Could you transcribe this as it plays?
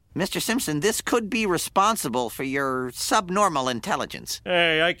Mr. Simpson, this could be responsible for your subnormal intelligence.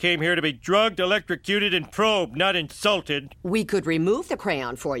 Hey, I came here to be drugged, electrocuted, and probed, not insulted. We could remove the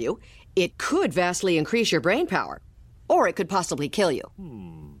crayon for you. It could vastly increase your brain power. Or it could possibly kill you.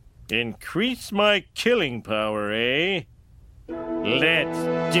 Increase my killing power, eh?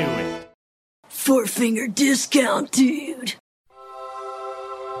 Let's do it. Four-finger discount, dude.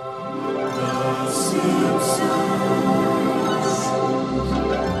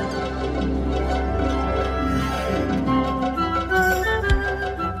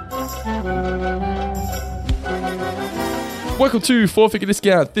 Welcome to Four Figure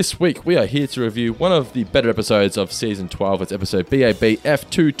Discount. This week we are here to review one of the better episodes of Season 12. It's episode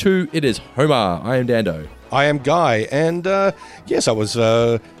BABF22. It is Homer. I am Dando. I am Guy, and yes, I was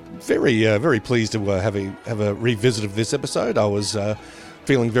very pleased to have a revisit of this episode. I was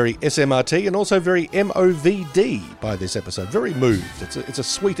feeling very SMRT and also very MOVD by this episode. Very moved. It's a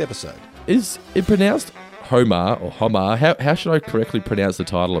sweet episode. Is it pronounced Homer or Homer? How should I correctly pronounce the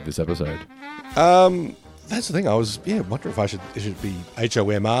title of this episode? That's the thing. I was wondering if it should be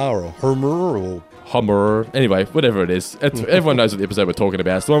HOMR or Homer or Homer. Anyway, whatever it is. Everyone knows what the episode we're talking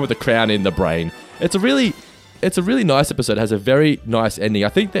about. It's the one with the crown in the brain. It's a really nice episode. It has a very nice ending. I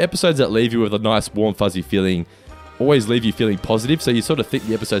think the episodes that leave you with a nice, warm, fuzzy feeling always leave you feeling positive, so you sort of think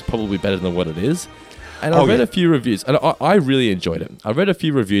the episode's probably better than what it is. And I read a few reviews, and I really enjoyed it. I read a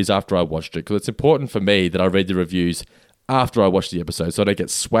few reviews after I watched it, because it's important for me that I read the reviews after I watched the episode so I don't get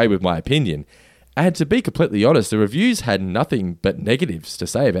swayed with my opinion. And to be completely honest, the reviews had nothing but negatives to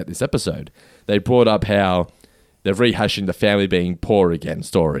say about this episode. They brought up how they're rehashing the family being poor again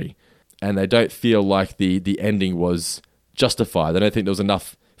story, and they don't feel like the ending was justified. They don't think there was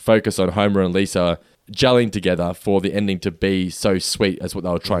enough focus on Homer and Lisa gelling together for the ending to be so sweet as what they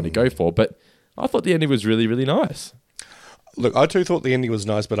were trying to go for. But I thought the ending was really, really nice. Look, I too thought the ending was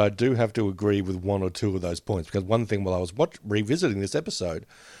nice, but I do have to agree with one or two of those points, because one thing while I was revisiting this episode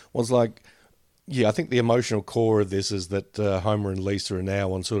was like, yeah, I think the emotional core of this is that Homer and Lisa are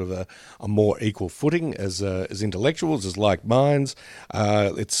now on sort of a more equal footing as intellectuals, as like minds.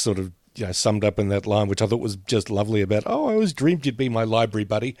 It's sort of summed up in that line, which I thought was just lovely about, I always dreamed you'd be my library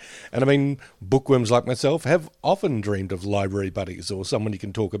buddy. And I mean, bookworms like myself have often dreamed of library buddies, or someone you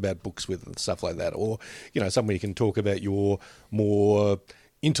can talk about books with and stuff like that, or someone you can talk about your more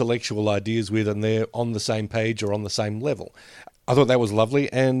intellectual ideas with, and they're on the same page or on the same level. I thought that was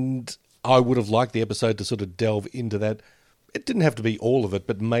lovely, and I would have liked the episode to sort of delve into that. It didn't have to be all of it,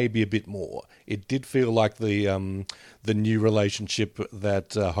 but maybe a bit more. It did feel like the new relationship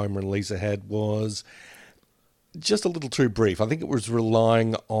that Homer and Lisa had was just a little too brief. I think it was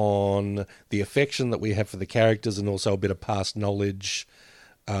relying on the affection that we have for the characters, and also a bit of past knowledge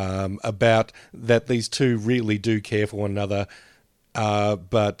about that these two really do care for one another.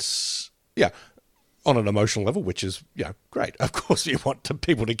 But yeah, on an emotional level, which is, great. Of course you want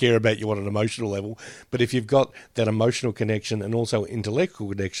people to care about you on an emotional level, but if you've got that emotional connection and also intellectual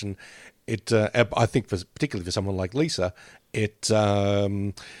connection, I think particularly for someone like Lisa, it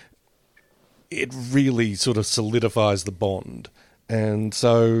really sort of solidifies the bond. And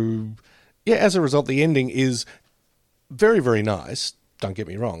so, as a result, the ending is very, very nice. Don't get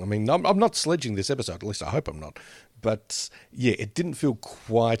me wrong. I mean, I'm not sledging this episode, at least I hope I'm not. But, it didn't feel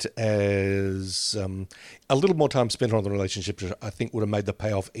quite as... a little more time spent on the relationship, I think, would have made the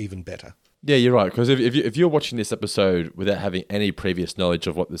payoff even better. Yeah, you're right, because if you're watching this episode without having any previous knowledge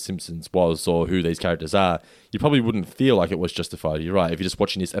of what The Simpsons was or who these characters are, you probably wouldn't feel like it was justified. You're right, if you're just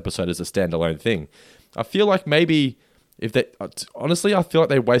watching this episode as a standalone thing. I feel like maybe... honestly, I feel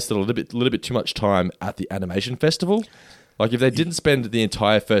like they wasted a little bit too much time at the animation festival. Like, if they didn't spend the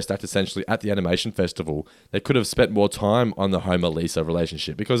entire first act essentially at the animation festival, they could have spent more time on the Homer-Lisa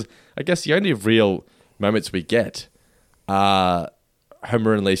relationship. Because I guess the only real moments we get are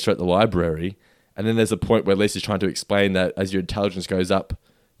Homer and Lisa at the library, and then there's a point where Lisa's trying to explain that as your intelligence goes up,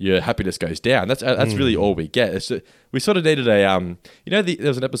 your happiness goes down. That's really all we get. We sort of needed a... there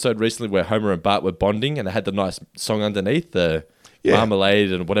was an episode recently where Homer and Bart were bonding, and they had the nice song underneath, the...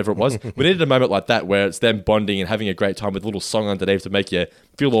 Marmalade and whatever it was. We needed a moment like that where it's them bonding and having a great time with a little song underneath to make you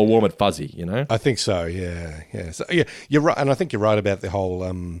feel all warm and fuzzy, I think so, yeah. So, you're right, and I think you're right about the whole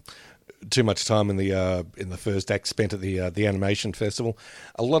too much time in the first act spent at the animation festival.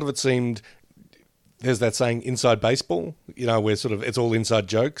 A lot of it seemed... There's that saying, inside baseball, where sort of it's all inside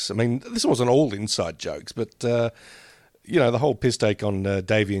jokes. I mean, this wasn't all inside jokes, but, the whole piss take on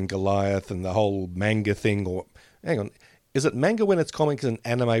Davy and Goliath and the whole manga thing, or... Hang on... Is it manga when it's comics and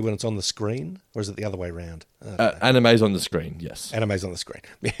anime when it's on the screen? Or is it the other way around? Anime's on the screen, yes. Anime's on the screen.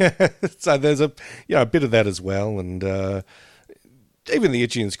 So there's a bit of that as well. And even the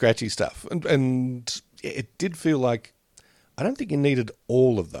itchy and scratchy stuff. And it did feel like, I don't think you needed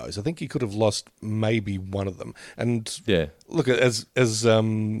all of those. I think you could have lost maybe one of them. And look, as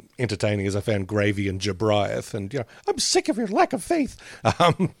entertaining as I found Gravy and Jabriath, and I'm sick of your lack of faith.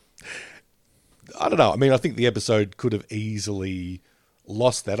 I don't know. I mean, I think the episode could have easily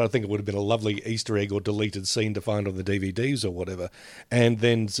lost that. I think it would have been a lovely Easter egg or deleted scene to find on the DVDs or whatever, and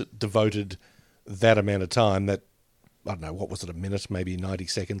then devoted that amount of time, that, I don't know, what was it, a minute, maybe 90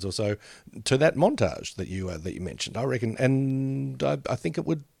 seconds or so, to that montage that you mentioned, I reckon. And I think it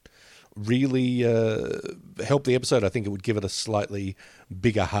would really help the episode. I think it would give it a slightly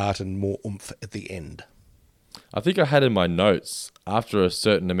bigger heart and more oomph at the end. I think I had in my notes, after a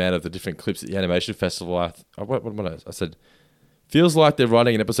certain amount of the different clips at the Animation Festival, I said, feels like they're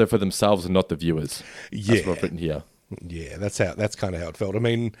writing an episode for themselves and not the viewers. Yeah. That's what I've written here. Yeah, that's kind of how it felt. I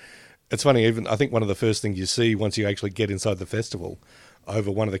mean, it's funny, even I think one of the first things you see once you actually get inside the festival, over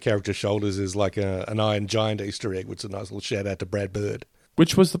one of the characters' shoulders is like an Iron Giant Easter egg, which is a nice little shout out to Brad Bird.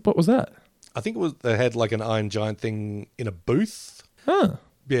 What was that? I think they had like an Iron Giant thing in a booth. Huh.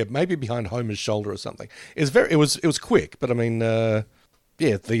 Yeah, maybe behind Homer's shoulder or something. It was quick, but I mean, the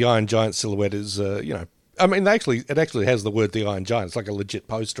Iron Giant silhouette is, I mean, it actually has the word the Iron Giant. It's like a legit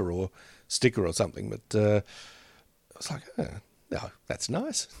poster or sticker or something. But it's like, no, that's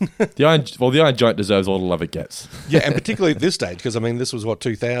nice. The Iron Giant deserves all the love it gets. Yeah, and particularly at this stage, because I mean, this was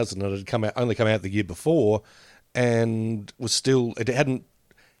 2000, and it had only come out the year before, and it hadn't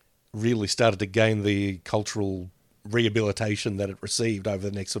really started to gain the cultural rehabilitation that it received over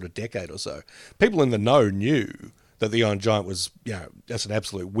the next sort of decade or so. People in the know knew that the Iron Giant was, that's an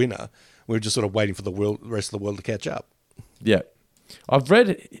absolute winner. We were just sort of waiting for the rest of the world to catch up. Yeah. I've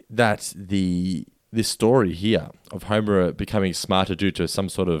read that this story here of Homer becoming smarter due to some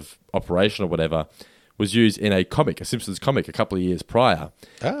sort of operation or whatever was used in a Simpsons comic, a couple of years prior.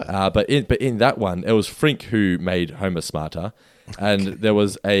 But in that one, it was Frink who made Homer smarter, and there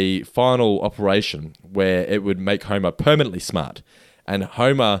was a final operation where it would make Homer permanently smart, and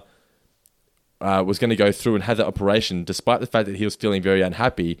Homer was going to go through and have that operation. Despite the fact that he was feeling very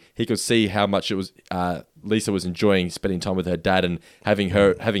unhappy, he could see how much it was Lisa was enjoying spending time with her dad and having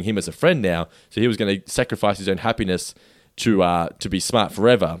him as a friend now. So he was going to sacrifice his own happiness to be smart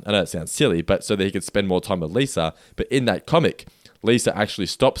forever. I know it sounds silly, but so that he could spend more time with Lisa. But in that comic, Lisa actually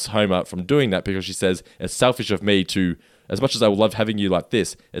stops Homer from doing that because she says, it's selfish of me to, as much as I would love having you like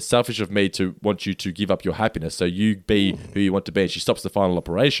this, it's selfish of me to want you to give up your happiness, so you be who you want to be. And she stops the final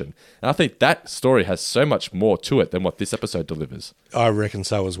operation. And I think that story has so much more to it than what this episode delivers. I reckon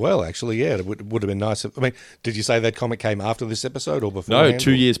so as well, actually. Yeah, it would have been nice. I mean, did you say that comic came after this episode or before? No,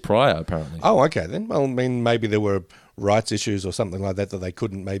 2 years prior, apparently. Oh, okay then. Well, I mean, maybe there were rights issues or something like that they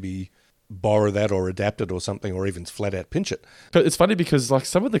couldn't maybe borrow that or adapt it or something, or even flat out pinch it. But it's funny because like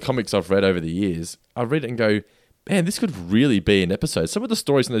some of the comics I've read over the years, I read it and go, man, this could really be an episode. Some of the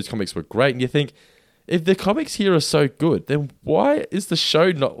stories in those comics were great, and you think, if the comics here are so good, then why is the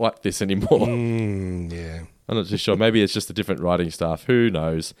show not like this anymore? Yeah. I'm not too sure. Maybe it's just a different writing staff. Who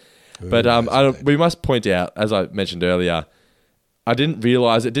knows? But we must point out, as I mentioned earlier, I didn't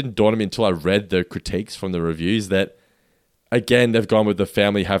realise, it didn't dawn on me until I read the critiques from the reviews that, again, they've gone with the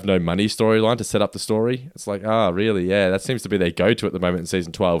family have no money storyline to set up the story. It's like, really? Yeah, that seems to be their go-to at the moment in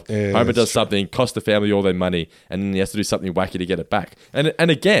season 12. Yeah, Homer does something, costs the family all their money, and then he has to do something wacky to get it back. And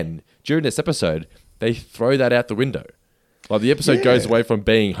again, during this episode, they throw that out the window. Like the episode goes away from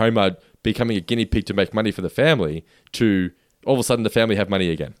being Homer becoming a guinea pig to make money for the family to all of a sudden the family have money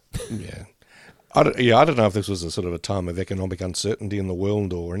again. Yeah. I don't know if this was a sort of a time of economic uncertainty in the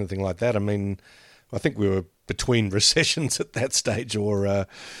world or anything like that. I mean, I think we were between recessions at that stage or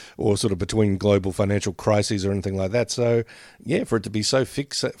sort of between global financial crises or anything like that. So, yeah, for it to be so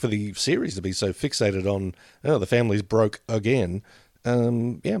for the series to be so fixated on, the family's broke again,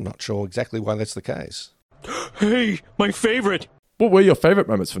 I'm not sure exactly why that's the case. Hey, my favorite! What were your favourite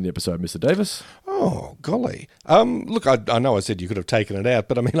moments from the episode, Mr. Davis? Oh, golly. Look, I know I said you could have taken it out,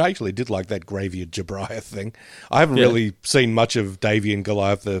 but I mean, I actually did like that Gravy and Jabriath thing. I haven't really seen much of Davy and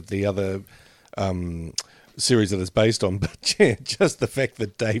Goliath, the other series that it's based on, but yeah, just the fact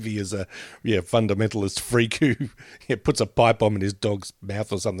that Davy is a fundamentalist freak who puts a pipe bomb in his dog's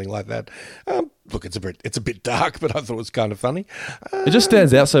mouth or something like that. Look, it's a bit dark, but I thought it was kind of funny. It just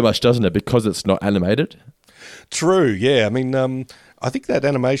stands out so much, doesn't it? Because it's not animated. True, yeah. I mean, I think that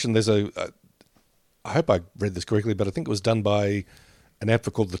animation, there's I hope I read this correctly, but I think it was done by an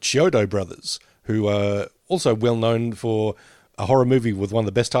outfit called the Chiodo Brothers, who are also well known for a horror movie with one of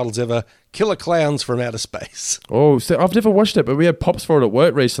the best titles ever, Killer Clowns from Outer Space. Oh, so I've never watched it, but we had pops for it at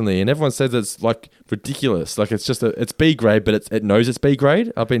work recently, and everyone says it's like ridiculous. Like it's just it's B grade, but it knows it's B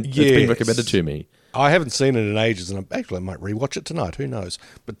grade. It's been recommended to me. I haven't seen it in ages, and I might rewatch it tonight. Who knows?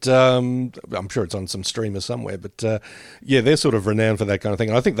 But I'm sure it's on some streamer somewhere. But they're sort of renowned for that kind of thing.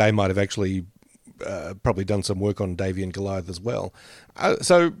 And I think they might have actually probably done some work on Davy and Goliath as well. I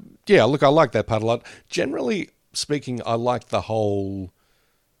like that part a lot. Generally speaking, I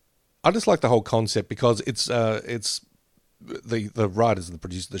just like the whole concept because it's the writers and the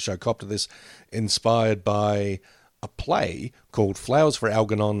producers of the show copped to this, inspired by a play called Flowers for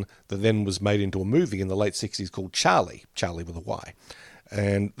Algernon that then was made into a movie in the late 60s called Charlie with a Y.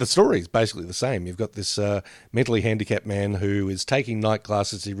 And the story is basically the same. You've got this mentally handicapped man who is taking night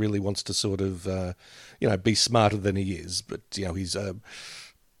classes. He really wants to sort of, be smarter than he is, but, he's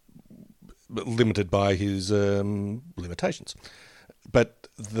limited by his limitations. But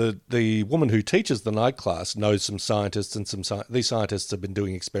the woman who teaches the night class knows some scientists, and these scientists have been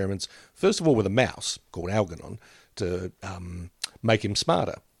doing experiments, first of all with a mouse called Algernon, to make him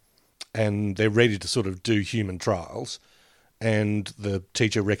smarter. And they're ready to sort of do human trials. And the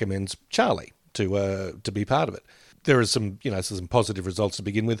teacher recommends Charlie to be part of it. There are some positive results to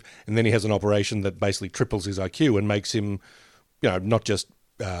begin with. And then he has an operation that basically triples his IQ and makes him, not just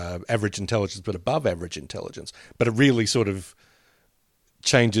average intelligence, but above average intelligence. But it really sort of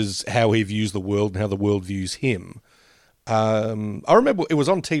changes how he views the world and how the world views him. I remember it was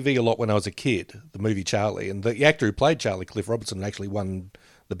on TV a lot when I was a kid, the movie Charlie, and the actor who played Charlie, Cliff Robertson, actually won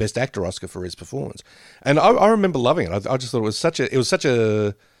the Best Actor Oscar for his performance. And I remember loving it. I just thought it's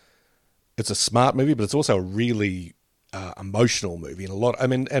a smart movie, but it's also a really emotional movie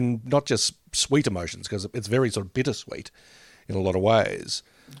and not just sweet emotions, because it's very sort of bittersweet in a lot of ways.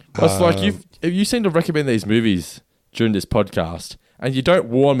 Well, it's like you seem to recommend these movies during this podcast, and you don't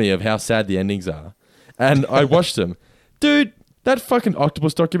warn me of how sad the endings are. And I watched them. Dude, that fucking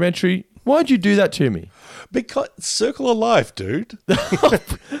octopus documentary, why'd you do that to me? Because Circle of Life, dude.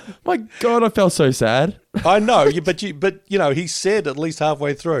 My God, I felt so sad. I know, but he said at least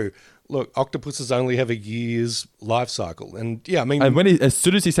halfway through, look, octopuses only have a year's life cycle. And and as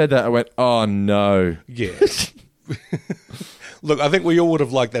soon as he said that, I went, oh no. Yeah. Look, I think we all would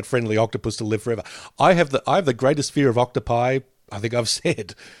have liked that friendly octopus to live forever. I have the greatest fear of octopi, I think I've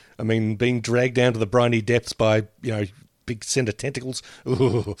said. I mean, being dragged down to the briny depths by, big center tentacles.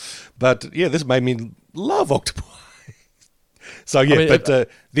 Ooh. But this made me love octopi. So the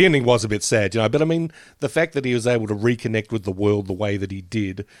ending was a bit sad, But I mean, the fact that he was able to reconnect with the world the way that he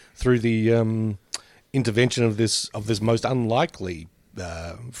did through the intervention of this most unlikely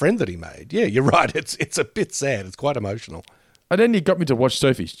friend that he made. Yeah, you're right. It's a bit sad. It's quite emotional. And then he got me to watch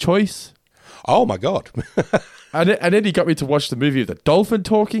Sophie's Choice. Oh my God. and then he got me to watch the movie of the dolphin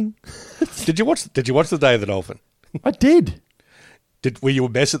talking. Did you watch The Day of the Dolphin? I did. Were you a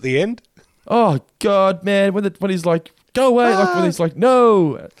mess at the end? Oh God, man! When he's like, "Go away!" Like when he's like,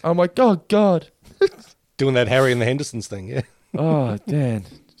 "No," I'm like, "Oh God!" Doing that Harry and the Hendersons thing, yeah. Oh man,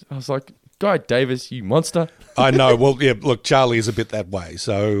 I was like, "Guy Davis, you monster!" I know. Well, yeah. Look, Charlie is a bit that way.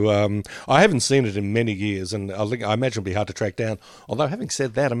 So I haven't seen it in many years, and I imagine it'll be hard to track down. Although, having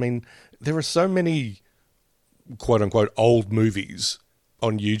said that, I mean, there are so many quote unquote old movies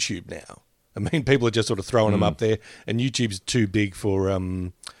on YouTube now. I mean, people are just sort of throwing them up there, and YouTube's too big for, a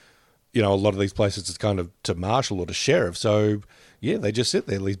lot of these places it's kind of to marshal or to sheriff. So, yeah, they just sit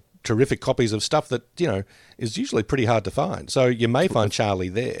there, these terrific copies of stuff that, is usually pretty hard to find. So you may find Charlie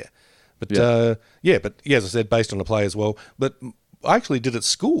there. But, as I said, based on a play as well. But I actually did at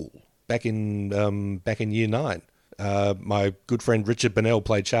school back in year 9. My good friend Richard Bennell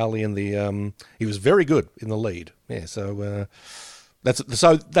played Charlie in he was very good in the lead. Yeah, so...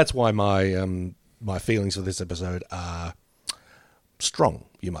 That's why my feelings for this episode are strong,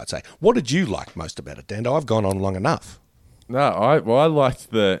 you might say. What did you like most about it, Dando? I've gone on long enough. No, I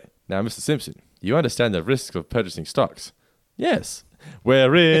liked now, Mr. Simpson, you understand the risks of purchasing stocks. Yes.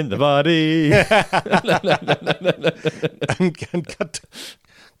 We're in the body. and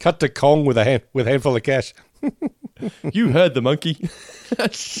cut to Kong with a handful of cash. You heard the monkey.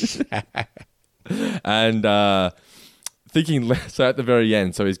 And thinking, so at the very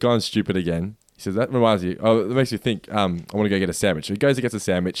end, so he's gone stupid again. He says, that reminds you, that makes you think, I want to go get a sandwich. So he goes and gets a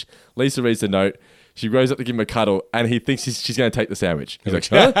sandwich. Lisa reads the note. She goes up to give him a cuddle, and he thinks she's going to take the sandwich. He's like,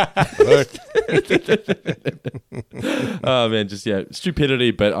 huh? Oh, man,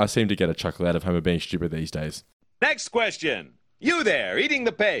 stupidity, but I seem to get a chuckle out of Homer being stupid these days. Next question. You there, eating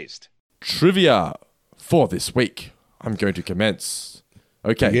the paste. Trivia for this week. I'm going to commence.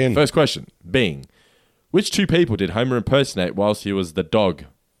 Okay, First question being, Which two people did Homer impersonate whilst he was the dog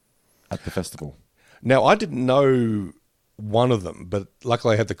at the festival? Now, I didn't know one of them, but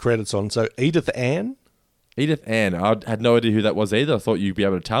luckily I had the credits on. So Edith Ann? Edith Ann. I had no idea who that was either. I thought you'd be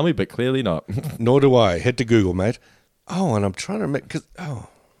able to tell me, but clearly not. Nor do I. Head to Google, mate. Oh, and I'm trying to remember...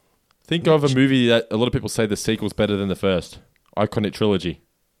 Think of a movie that a lot of people say the sequel's better than the first. Iconic trilogy.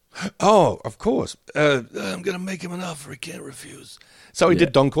 Oh, of course. I'm going to make him an offer he can't refuse. So he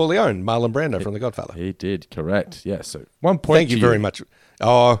did Don Corleone, Marlon Brando from The Godfather. He did, correct. Yeah, so 1 point. Thank you very much.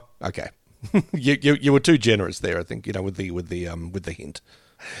 Oh, okay. you were too generous there, I think, with the hint.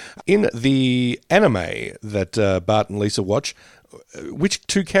 In the anime that Bart and Lisa watch, which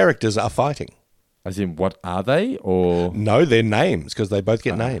two characters are fighting? As in, what are they? Or No, they're names, because they both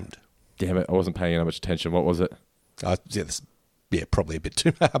get named. damn it, I wasn't paying that much attention. What was it? Probably a bit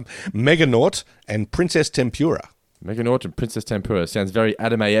too. Meganaut and Princess Tempura. Meganaut and Princess Tempura. Sounds very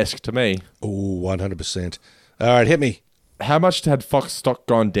anime-esque to me. Oh, 100%. All right, hit me. How much had Fox stock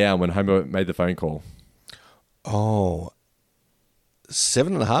gone down when Homer made the phone call? Oh,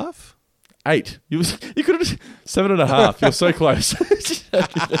 7.5? 8. You could have 7.5. You're so close.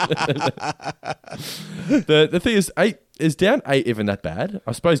 The thing is, 8 is down 8 even that bad?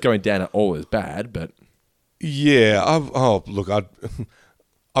 I suppose going down at all is bad, but Yeah. I've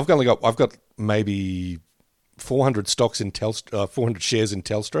got maybe 400 stocks in Telstra, 400 shares in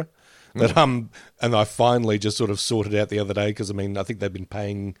Telstra. That and I finally just sort of sorted out the other day because I think they've been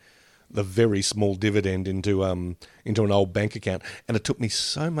paying the very small dividend into an old bank account, and it took me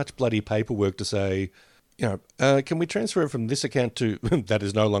so much bloody paperwork to say, can we transfer it from this account to that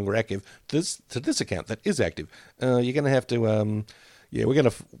is no longer active to this account that is active? You're going to have to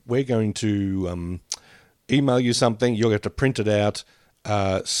we're going to email you something. You'll have to print it out,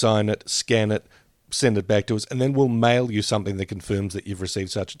 sign it, scan it, send it back to us, and then we'll mail you something that confirms that you've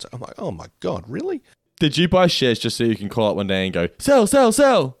received such and such. I'm like, oh my God, really? did you buy shares just so you can call up one day and go, sell, sell,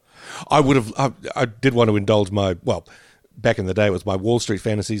 sell? I did want to indulge back in the day it was my Wall Street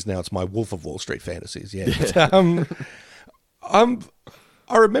fantasies. Now it's my Wolf of Wall Street fantasies. Yeah. But,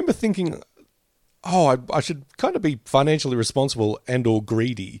 I remember thinking, I should kind of be financially responsible and or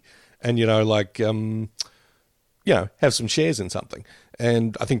greedy and, have some shares in something.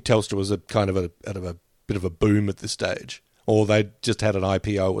 And I think Telstra was at a bit of a boom at this stage, or they just had an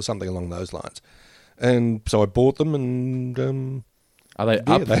IPO or something along those lines. And so I bought them and... Are they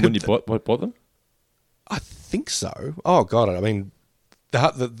up when you bought them? I think so. Oh, God. I mean,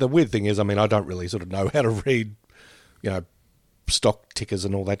 the weird thing is, I don't really sort of know how to read, stock tickers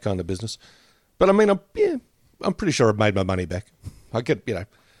and all that kind of business. But I'm pretty sure I've made my money back. I get like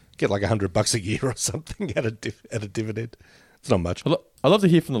 $100 a year or something at a dividend. It's not much. I love to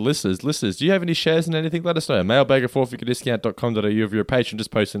hear from the listeners. Listeners, do you have any shares in anything? Let us know. Mailbag at 4figurediscount.com.au if you're a patron, just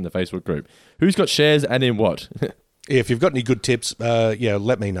post in the Facebook group. Who's got shares and in what? If you've got any good tips,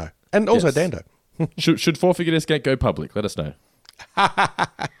 let me know. And also Yes. Dando. Should 4-Figure Discount go public? Let us know.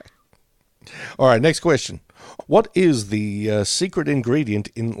 All right, next question. What is the secret ingredient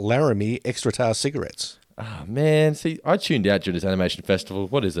in Laramie Extra Tar cigarettes? Oh, man. See, I tuned out during this animation festival.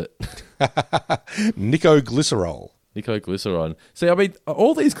 What is it? Nicoglycerol. Nicoglycerin. See,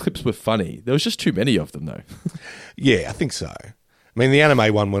 all these clips were funny. There was just too many of them, though. Yeah, I think so. The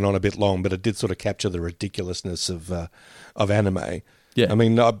anime one went on a bit long, but it did sort of capture the ridiculousness of anime. Yeah.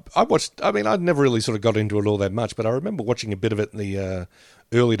 I watched. I'd never really sort of got into it all that much, but I remember watching a bit of it in the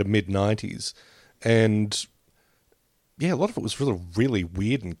early to mid '90s, and yeah, a lot of it was really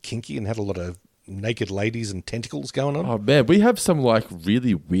weird and kinky, and had a lot of naked ladies and tentacles going on. Oh, man. We have some,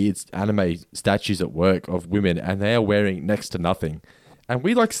 really weird anime statues at work of women, and they are wearing next to nothing. And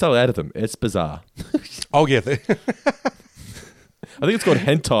we, sell out of them. It's bizarre. Oh yeah. I think it's called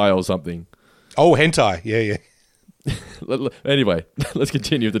hentai or something. Oh, hentai. Yeah. Anyway, let's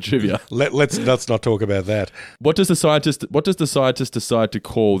continue with the trivia. Let's not talk about that. What does the scientist decide to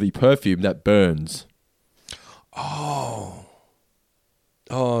call the perfume that burns? Oh,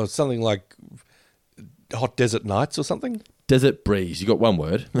 something like Hot Desert Nights or something. Desert breeze. You got one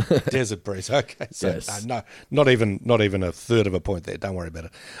word. Desert breeze. Okay, so Yes. no, not even a third of a point there. Don't worry about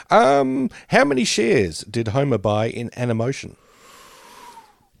it. How many shares did Homer buy in Animotion?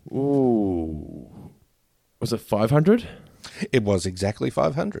 Ooh. Was it 500? It was exactly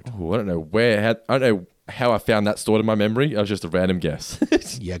 500. Ooh, I don't know how I found that stored in my memory. It was just a random guess.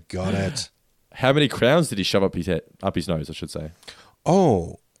 You got it. How many crowns did he shove up his nose, I should say?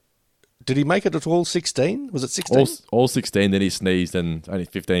 Oh, did he make it at all 16? Was it 16? All 16, then he sneezed and only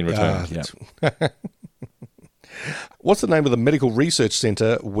 15 returned. Yeah. What's the name of the medical research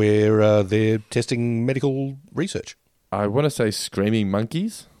centre where they're testing medical research? I want to say Screaming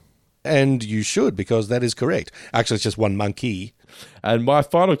Monkeys. And you should, because that is correct. Actually, it's just one monkey. And my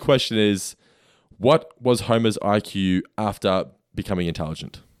final question is, what was Homer's IQ after becoming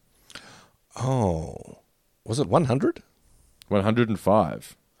intelligent? Oh, was it 100?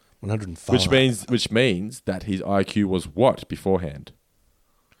 105. 105. Which means that his IQ was what beforehand?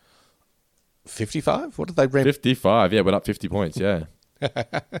 55? What did they rank? 55. Yeah, went up 50 points. Yeah.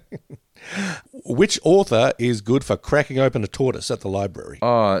 Which author is good for cracking open a tortoise at the library?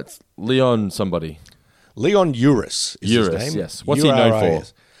 Oh, it's Leon somebody. Leon Uris is his name. Yes. What's he known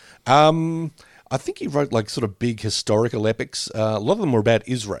for? I think he wrote like sort of big historical epics. A lot of them were about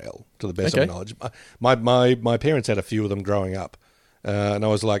Israel, to the best of my knowledge. My parents had a few of them growing up. And I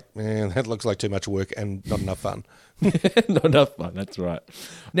was like, man, that looks like too much work and not enough fun. Not enough fun, that's right.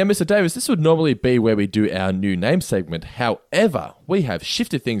 Now, Mr. Davis, this would normally be where we do our new name segment. However, we have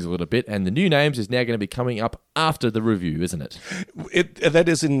shifted things a little bit, and the new names is now going to be coming up after the review, isn't it? That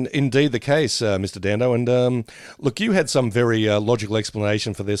is indeed the case, Mr. Dando. And look, you had some very logical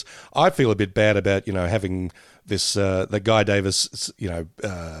explanation for this. I feel a bit bad about, having this the Guy Davis,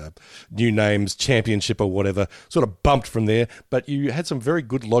 new names championship or whatever, sort of bumped from there. But you had some very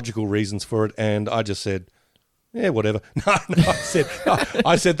good logical reasons for it, and I just said, yeah, whatever. No,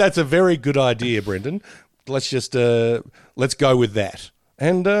 I said that's a very good idea, Brendan. Let's just let's go with that,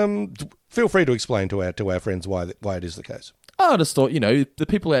 and feel free to explain to our friends why it is the case. I just thought, the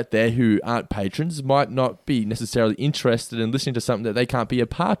people out there who aren't patrons might not be necessarily interested in listening to something that they can't be a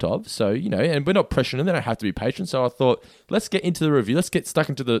part of. So, and we're not pressuring them. They don't have to be patrons. So I thought, let's get into the review. Let's get stuck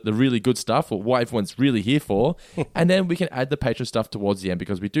into the really good stuff, or what everyone's really here for. And then we can add the patron stuff towards the end,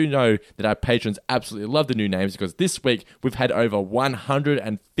 because we do know that our patrons absolutely love the new names, because this week we've had over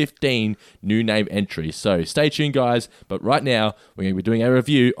 115 new name entries. So stay tuned, guys. But right now, we're going to be doing a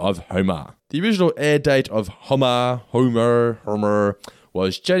review of Homer. The original air date of Homer,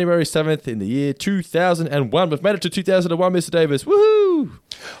 was January 7th in the year 2001. We've made it to 2001, Mr. Davis. Woohoo!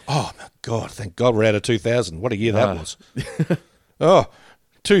 Oh, my God. Thank God we're out of 2000. What a year that was.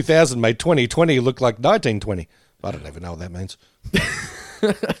 2000 made 2020 look like 1920. I don't even know what that means.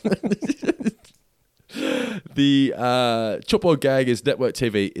 The Chopboard gag is network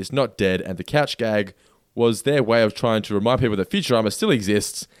TV is not dead, and the couch gag was their way of trying to remind people that Futurama still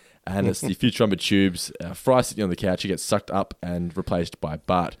exists. And it's the Futurama tubes. Fry sitting on the couch, he gets sucked up and replaced by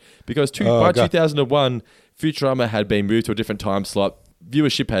Bart. Because by 2001, Futurama had been moved to a different time slot.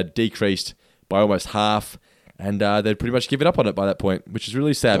 Viewership had decreased by almost half. And they'd pretty much given up on it by that point, which is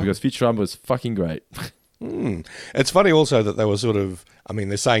really sad because Futurama was fucking great. It's funny also that they were sort of,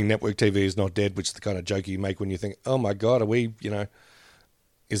 they're saying network TV is not dead, which is the kind of joke you make when you think, oh my God, are we,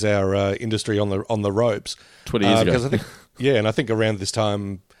 is our industry on the ropes? 20 years ago. Because I think, and I think around this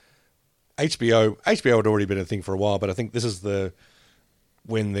time, HBO had already been a thing for a while, but I think this is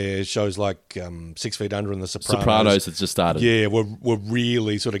when their shows like 6 Feet Under and The Sopranos had just started. Yeah, were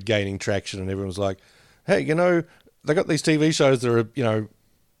really sort of gaining traction, and everyone was like, hey, they got these TV shows that are,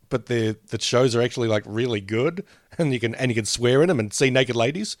 but the shows are actually like really good, and you can swear in them and see naked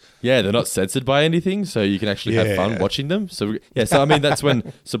ladies. Yeah, they're not censored by anything, so you can actually have fun watching them. So that's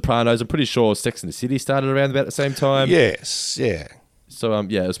when Sopranos, I'm pretty sure Sex and the City started around about the same time. Yes, yeah. So,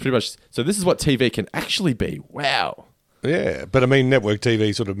 it was pretty much... So this is what TV can actually be. Wow. Yeah, but network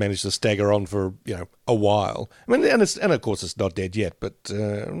TV sort of managed to stagger on for, a while. And of course it's not dead yet, but...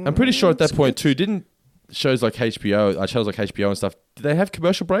 I'm pretty sure at that point too, didn't shows like HBO and stuff, did they have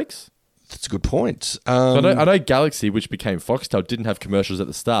commercial breaks? That's a good point. I know Galaxy, which became Foxtel, didn't have commercials at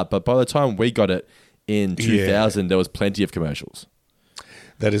the start, but by the time we got it in 2000, there was plenty of commercials.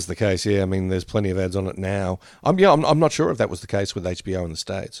 That is the case, yeah. There's plenty of ads on it now. I'm not sure if that was the case with HBO in the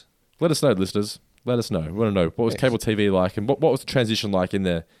States. Let us know, listeners. Let us know. We want to know, what was cable TV like, and what was the transition like in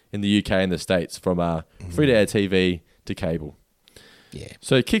the UK and the States from free-to-air TV to cable? Yeah.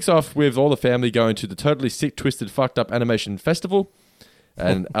 So it kicks off with all the family going to the Totally Sick, Twisted, Fucked Up Animation Festival.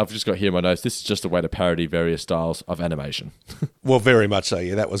 And I've just got here in my notes, this is just a way to parody various styles of animation. Well, very much so,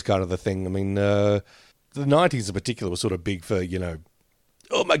 yeah. That was kind of the thing. The 90s in particular was sort of big for,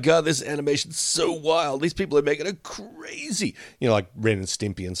 oh my God, this animation's so wild. These people are making it crazy. Like Ren and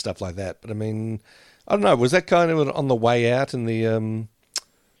Stimpy and stuff like that. But I don't know. Was that kind of on the way out in the early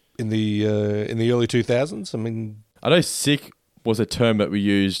 2000s? I know sick was a term that we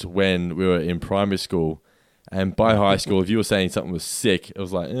used when we were in primary school. And by high school, if you were saying something was sick, it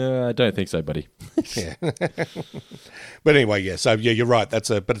was like, I don't think so, buddy. Yeah. But anyway, yeah. So yeah, you're right. But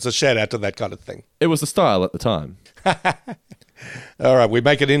it's a shout out to that kind of thing. It was the style at the time. All right, we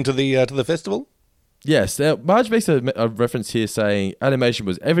make it into the to the festival? Yes. Now, Marge makes a reference here saying animation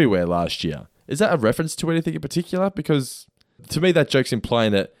was everywhere last year. Is that a reference to anything in particular? Because to me, that joke's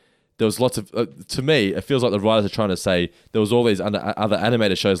implying that there was lots of, to me, it feels like the writers are trying to say there was all these other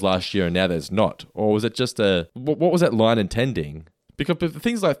animated shows last year and now there's not. Or was it just what was that line intending? Because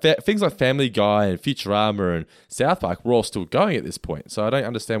things like Family Guy and Futurama and South Park were all still going at this point. So I don't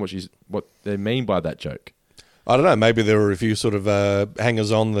understand what they mean by that joke. I don't know. Maybe there were a few sort of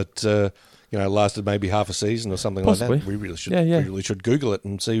hangers-on that lasted maybe half a season or something Possibly. like that. We really should Google it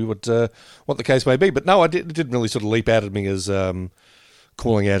and see what the case may be. But no, it didn't really sort of leap out at me as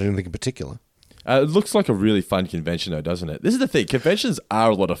calling out anything in particular. It looks like a really fun convention, though, doesn't it? This is the thing. Conventions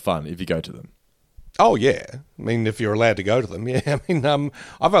are a lot of fun if you go to them. Oh, yeah. I mean, if you're allowed to go to them, yeah. I mean,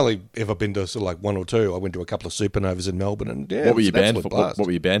 I've only ever been to sort of like one or two. I went to a couple of supernovas in Melbourne, and yeah, what were you banned for? Blast. What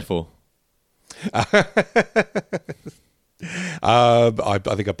were you banned for? I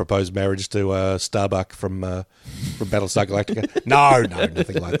think I proposed marriage to Starbuck from Battlestar Galactica. No,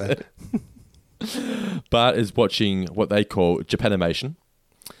 nothing like that. Bart is watching what they call Japanimation.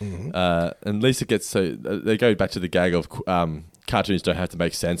 Mm-hmm. And Lisa gets they go back to the gag of cartoons don't have to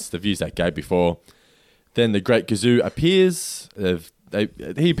make sense. They've used that gag before. Then the Great Gazoo appears.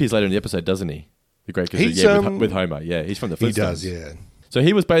 He appears later in the episode, doesn't he? The Great Gazoo, with Homer. Yeah, he's from the Flintstones. He does, yeah. So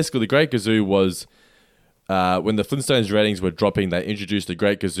he was basically, the Great Gazoo was, when the Flintstones ratings were dropping, they introduced the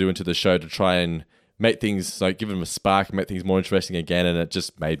Great Gazoo into the show to try and make things, like give them a spark, make things more interesting again, and it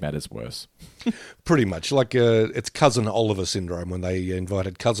just made matters worse. Pretty much. Like it's Cousin Oliver syndrome when they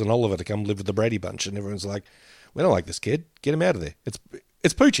invited Cousin Oliver to come live with the Brady Bunch, and everyone's like, we don't like this kid. Get him out of there.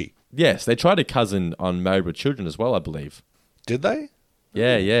 It's Poochie. Yes, they tried a cousin on Married with Children as well, I believe. Did they?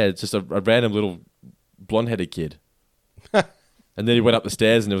 Yeah. It's just a random little blonde-headed kid. And then he went up the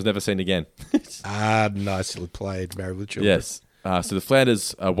stairs and it was never seen again. Nicely played, Married with Children. Yes. So the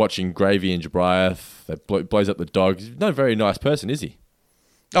Flanders are watching Gravy and Jabriath. That blows up the dog. He's not a very nice person, is he?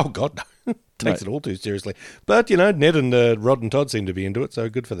 Oh, God, no. Takes it all too seriously. But, Ned and Rod and Todd seem to be into it, so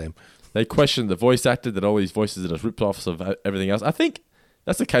good for them. They question the voice actor, that all these voices are just rip-offs of everything else. I think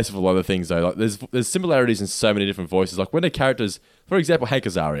that's the case of a lot of things, though. Like there's similarities in so many different voices. Like when the characters, for example, Hank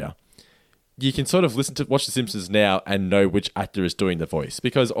Azaria, you can sort of watch The Simpsons now and know which actor is doing the voice.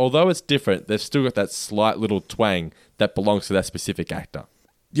 Because although it's different, they've still got that slight little twang that belongs to that specific actor.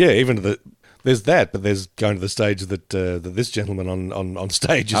 Yeah, even there's that, but there's going to the stage that this gentleman on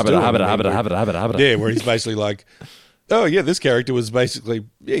stage is doing. Yeah, where he's basically like, oh, yeah, this character was basically,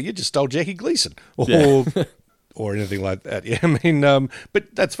 yeah, you just stole Jackie Gleason. Or anything like that. Yeah, I mean,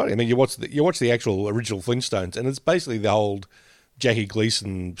 but that's funny. I mean, you watch the actual original Flintstones, and it's basically the old Jackie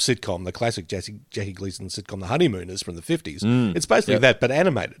Gleason sitcom, the classic Jackie Gleason sitcom, The Honeymooners from the 50s. It's basically that, but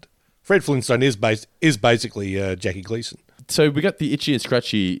animated. Fred Flintstone is basically Jackie Gleason. So we got the Itchy and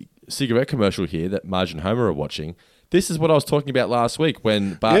Scratchy cigarette commercial here that Marge and Homer are watching. This is what I was talking about last week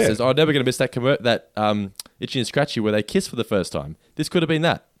when Bart says, I'm never going to miss that Itchy and Scratchy where they kiss for the first time. This could have been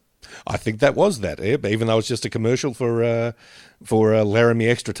that. I think that was that, even though it's just a commercial for Laramie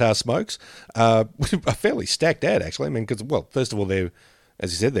Extra Tar Smokes. A fairly stacked ad, actually. I mean, because, well, first of all, as you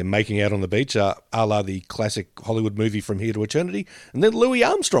said, they're making out on the beach, a la the classic Hollywood movie From Here to Eternity, and then Louis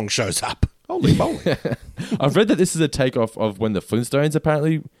Armstrong shows up. Holy moly. I've read that this is a takeoff of when the Flintstones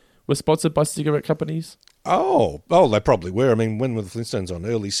apparently were sponsored by cigarette companies. Oh, they probably were. I mean, when were the Flintstones on?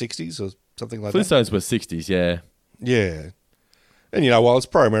 Early 60s or something like Flintstones were 60s, yeah. Yeah. And, while it's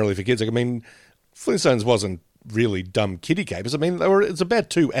primarily for kids, I mean, Flintstones wasn't really dumb kiddie capers. I mean, it's about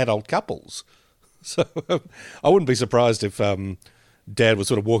two adult couples. So I wouldn't be surprised if Dad was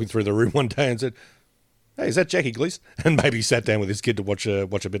sort of walking through the room one day and said, hey, is that Jackie Gleason? And maybe he sat down with his kid to watch a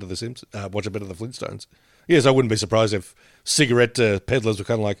bit of the Flintstones. Yes, I wouldn't be surprised if cigarette peddlers were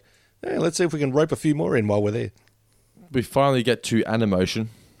kind of like, hey, let's see if we can rope a few more in while we're there. We finally get to Animotion.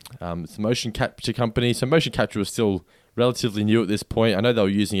 It's a motion capture company. So motion capture was still relatively new at this point. I know they were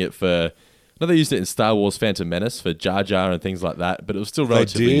using it they used it in Star Wars Phantom Menace for Jar Jar and things like that, but it was still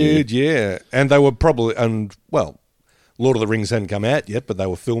relatively new. They did, yeah. And they were probably, Lord of the Rings hadn't come out yet, but they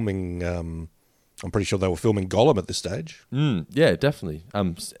were filming, I'm pretty sure they were filming Gollum at this stage. Yeah, definitely.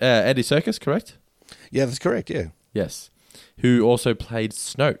 Andy Serkis, correct? Yeah, that's correct, yeah. Yes. Who also played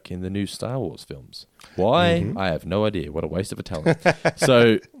Snoke in the new Star Wars films. Why? Mm-hmm. I have no idea. What a waste of a talent.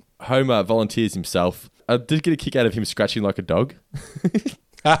 So Homer volunteers himself. I did get a kick out of him scratching like a dog.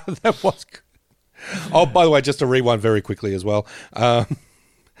 That was good. Oh, by the way, just to rewind very quickly as well.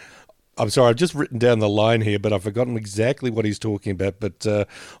 I'm sorry, I've just written down the line here, but I've forgotten exactly what he's talking about. But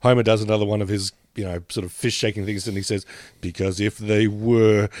Homer does another one of his, sort of fish-shaking things, and he says, because if they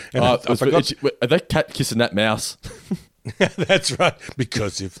were... And I forgot... Are that cat kissing that mouse? That's right,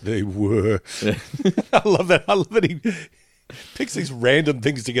 because if they were... Yeah. I love that he picks these random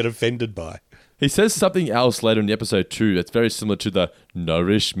things to get offended by. He says something else later in the episode too that's very similar to the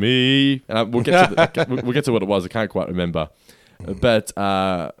 "nourish me," and we'll get to we'll get to what it was. I can't quite remember, but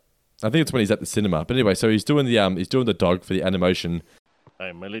I think it's when he's at the cinema. But anyway, so he's doing the dog for the Animotion.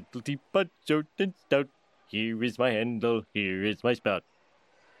 I'm a little teapot, short and stout. Here is my handle, here is my spout.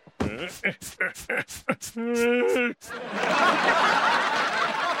 Let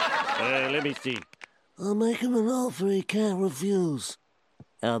me see. I'll make him an offer he can't refuse.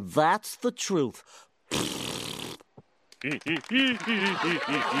 And that's the truth. That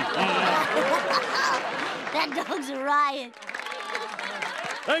dog's a riot.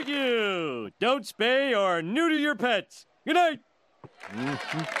 Thank you. Don't spay or neuter your pets. Good night.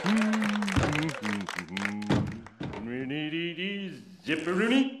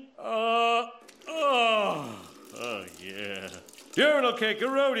 Zipperoonie. Oh, yeah. Urinal cake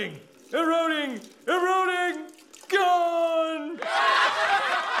eroding. Gone.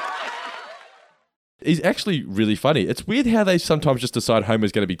 He's actually really funny. It's weird how they sometimes just decide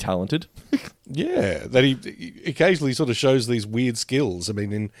Homer's going to be talented. Yeah, that he occasionally sort of shows these weird skills. I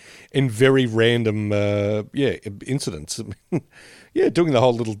mean, in very random, incidents. I mean, yeah, doing the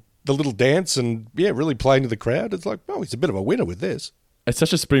little dance and really playing to the crowd. It's like, oh, he's a bit of a winner with this. It's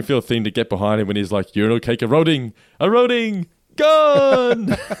such a Springfield thing to get behind him when he's like, urinal cake eroding,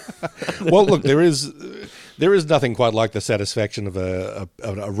 gone. Well, look, there is nothing quite like the satisfaction of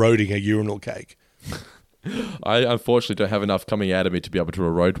eroding a urinal cake. I unfortunately don't have enough coming out of me to be able to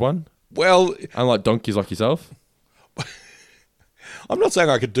erode one. Well, unlike donkeys like yourself. I'm not saying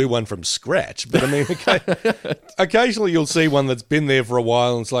I could do one from scratch, but I mean, occasionally you'll see one that's been there for a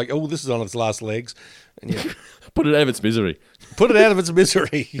while and it's like, oh, this is on its last legs. And put it out of its misery. Put it out of its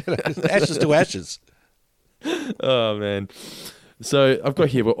misery. Ashes to ashes. Oh, man. So I've got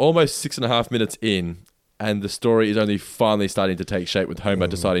here, we're almost 6.5 minutes in, and the story is only finally starting to take shape with Homer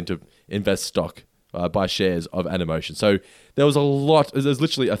deciding to invest stock, buy shares of Animotion. So there was a lot, there's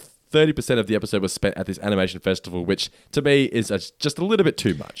literally 30% of the episode was spent at this animation festival, which to me is just a little bit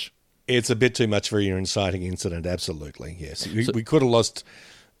too much. It's a bit too much for your inciting incident, absolutely, yes. We could have lost,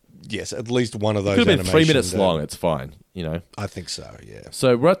 yes, at least one of those. It could have been 3 minutes long, it's fine, I think so, yeah.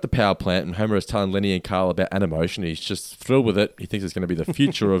 So we're at the power plant, and Homer is telling Lenny and Carl about Animotion. He's just thrilled with it. He thinks it's going to be the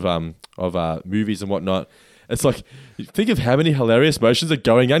future of movies and whatnot. It's like, think of how many hilarious motions are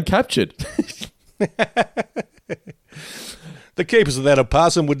going uncaptured. The keepers of that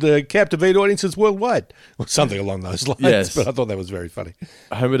opossum would captivate audiences worldwide, or something along those lines. Yes. But I thought that was very funny.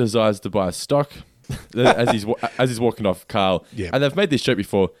 Homer decides to buy stock as he's walking off Carl. Yeah. And they've made this joke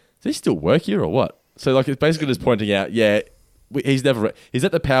before. Does he still work here or what? So like it's basically just pointing out, he's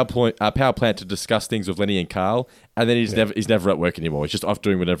at the power plant to discuss things with Lenny and Carl, and then he's never at work anymore. He's just off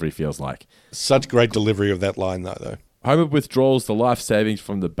doing whatever he feels like. Such great delivery of that line though. Homer withdraws the life savings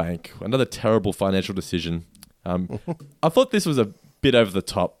from the bank. Another terrible financial decision. I thought this was a bit over the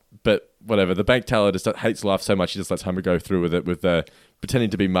top, but whatever. The bank teller just hates life so much he just lets Homer go through with it, with pretending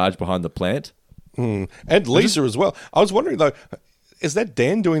to be Marge behind the plant. And Lisa as well. I was wondering though, is that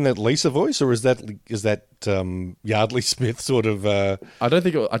Dan doing that Lisa voice, or is that Yardley Smith sort of? I don't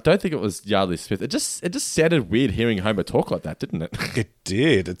think it was Yardley Smith. It just sounded weird hearing Homer talk like that, didn't it? It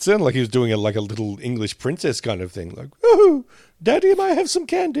did. It sounded like he was doing like a little English princess kind of thing, like, "Oh, Daddy, may I have some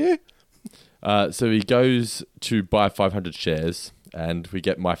candy?" So he goes to buy 500 shares, and we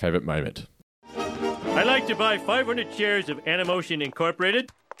get my favorite moment. I'd like to buy 500 shares of Animotion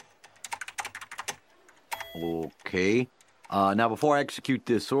Incorporated. Okay. Now, before I execute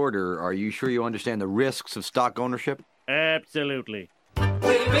this order, are you sure you understand the risks of stock ownership? Absolutely. We're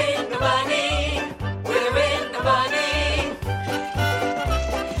in the money. We're in the money.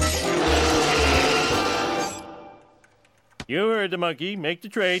 You heard the monkey. Make the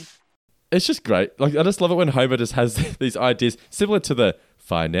trade. It's just great. Like, I just love it when Homer just has these ideas similar to the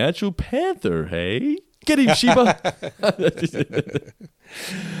financial panther, hey? Get him, Sheba.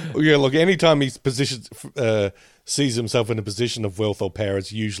 Yeah, look, anytime he's sees himself in a position of wealth or power,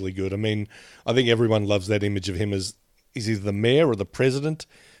 it's usually good. I mean, I think everyone loves that image of him as he's either the mayor or the president,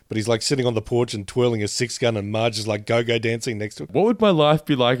 but he's like sitting on the porch and twirling a 6-gun and Marge is like go-go dancing next to him. What would my life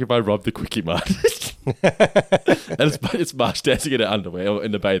be like if I robbed the Quickie Mart? And it's Marge dancing in her underwear or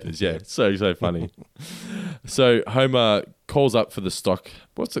in the bathers. Yeah, so funny. So Homer calls up for the stock.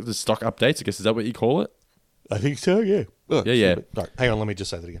 What's the stock updates? I guess is that what you call it? I think so. Yeah. Oh, yeah. Sorry. Hang on, let me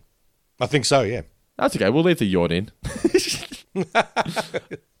just say that again. I think so. Yeah. That's okay. We'll leave the yawn in.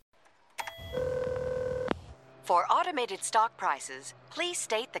 For automated stock prices, please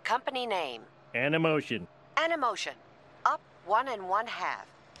state the company name. Animotion. Animotion, up 1 1/2.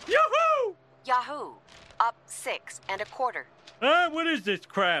 Yahoo! Yahoo, up 6 1/4. What is this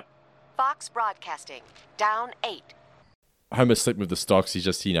crap? Fox Broadcasting, down 8. Homer's sleeping with the stocks. He's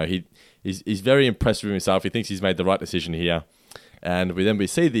just, he's very impressed with himself. He thinks he's made the right decision here. And we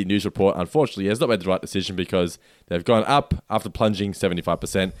see the news report. Unfortunately, he has not made the right decision because they've gone up after plunging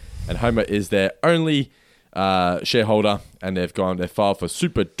 75%. And Homer is their only shareholder. And they've filed for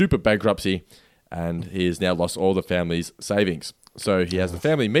super duper bankruptcy. And he has now lost all the family's savings. So he has the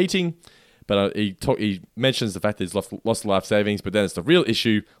family meeting. But he mentions the fact that he's lost life savings. But then it's the real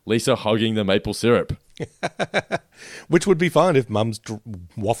issue, Lisa hogging the maple syrup. Which would be fine if Mum's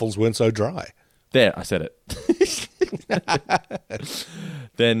waffles weren't so dry. There, I said it.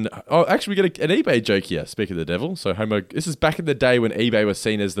 Then, actually, we get an eBay joke here, speaking of the devil. So Homer, this is back in the day when eBay was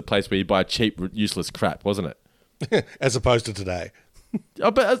seen as the place where you buy cheap, useless crap, wasn't it? As opposed to today.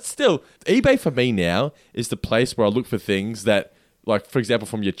 But still, eBay for me now is the place where I look for things that, like, for example,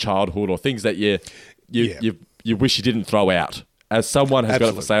 from your childhood or things that you wish you didn't throw out, as someone has got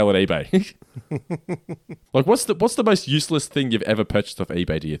it for sale on eBay. Like, what's the most useless thing you've ever purchased off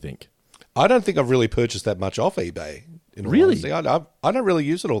eBay, do you think? I don't think I've really purchased that much off eBay. Really? I don't really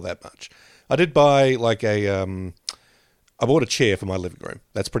use it all that much. I did buy like I bought a chair for my living room.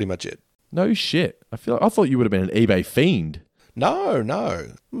 That's pretty much it. No shit. I thought you would have been an eBay fiend.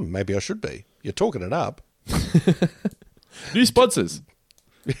 No. Maybe I should be. You're talking it up. New sponsors.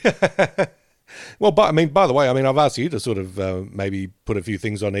 Well, by the way, I've asked you to sort of maybe put a few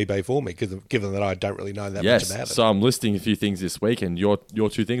things on eBay for me, given that I don't really know that much about it. So I'm listing a few things this week, and your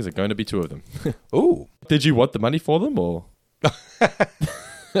two things are going to be two of them. Ooh. Did you want the money for them, or?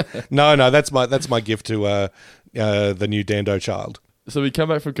 No, that's my gift to the new Dando child. So we come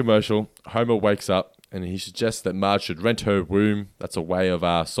back from commercial. Homer wakes up, and he suggests that Marge should rent her womb. That's a way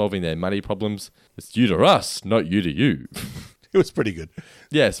of solving their money problems. It's you to us, not you to you. It was pretty good.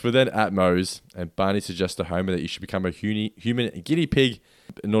 Yes, we're then at Moe's, and Barney suggests to Homer that you should become a human guinea pig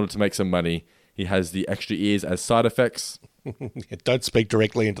in order to make some money. He has the extra ears as side effects. Don't speak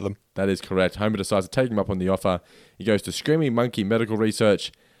directly into them. That is correct. Homer decides to take him up on the offer. He goes to Screaming Monkey Medical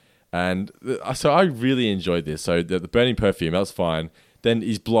Research, and so I really enjoyed this. So the burning perfume, that was fine. Then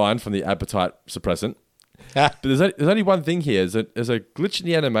he's blind from the appetite suppressant. But there's only one thing here. There's a glitch in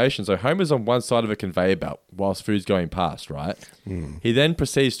the animation. So Homer's on one side of a conveyor belt whilst food's going past, right? He then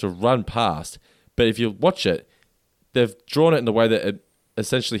proceeds to run past. But if you watch it, they've drawn it in the way that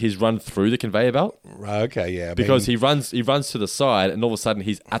essentially he's run through the conveyor belt. Okay, yeah. Because he runs to the side, and all of a sudden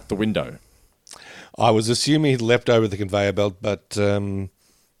he's at the window. I was assuming he'd leapt over the conveyor belt, but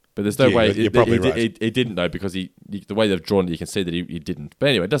there's no way. You're probably right. He didn't know because the way they've drawn it, you can see that he didn't. But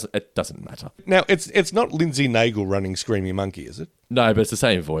anyway, it doesn't matter. Now, it's not Lindsay Naegle running Screaming Monkey, is it? No, but it's the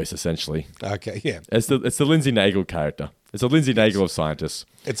same voice, essentially. Okay, yeah. It's the Lindsay Naegle character. It's a Lindsay Naegle of scientists.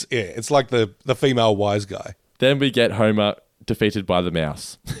 It's like the female wise guy. Then we get Homer defeated by the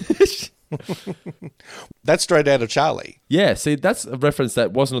mouse. That's straight out of Charlie. Yeah, see, that's a reference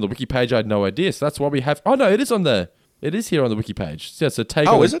that wasn't on the wiki page. I had no idea. So that's why we have... Oh, no, it is here on the wiki page. So it's a take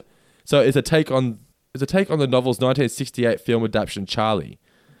on... is it? So it's a take on the novel's 1968 film adaptation, Charlie.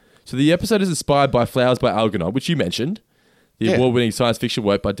 So the episode is inspired by Flowers by Algernon, which you mentioned. The award-winning science fiction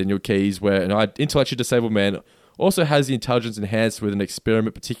work by Daniel Keyes, where an intellectually disabled man also has the intelligence enhanced with an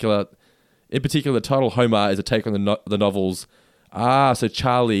experiment. In particular, the title Homer is a take on the novels. So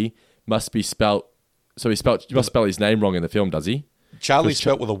Charlie must be spelt... So you must spell his name wrong in the film, does he? Charlie's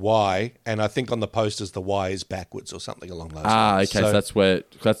spelt with a Y, and I think on the posters the Y is backwards or something along those lines. Okay, so that's where...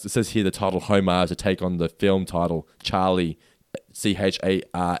 it says here the title Homer is a take on the film title Charlie, Charly.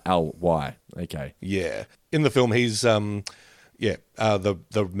 Okay. Yeah. In the film, he's... the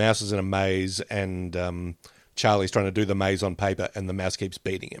mouse is in a maze, and Charlie's trying to do the maze on paper, and the mouse keeps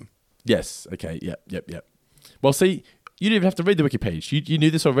beating him. Yes. Okay. Yep. Well, see, you didn't even have to read the wiki page. You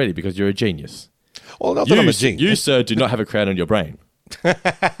knew this already because you're a genius. Well, not that I'm a genius. You, sir, do not have a crown on your brain.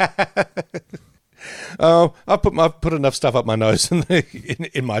 I've put enough stuff up my nose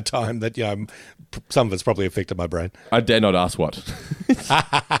in my time that some of it's probably affected my brain. I dare not ask what.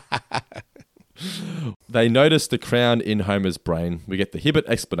 They notice the crown in Homer's brain. We get the Hibbert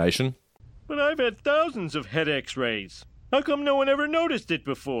explanation. But I've had thousands of head x-rays. How come no one ever noticed it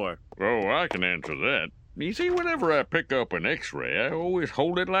before? Oh, I can answer that. You see, whenever I pick up an x-ray, I always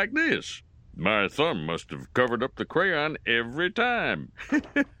hold it like this. My thumb must have covered up the crayon every time.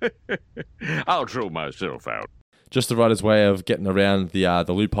 I'll throw myself out. Just the writer's way of getting around the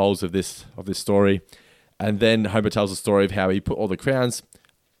loopholes of this story. And then Homer tells the story of how he put all the crowns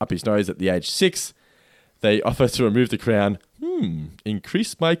up his nose at the age 6. They offer to remove the crown.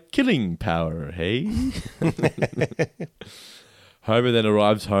 Increase my killing power, hey? Homer then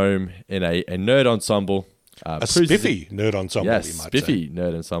arrives home in a nerd ensemble. A spiffy nerd ensemble, yes, you might spiffy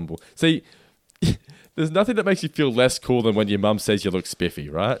nerd ensemble. See, there's nothing that makes you feel less cool than when your mum says you look spiffy,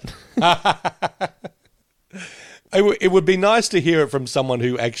 right? It would be nice to hear it from someone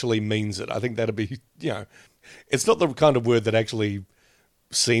who actually means it. I think that'd be, it's not the kind of word that actually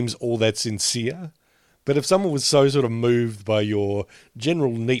seems all that sincere. But if someone was so sort of moved by your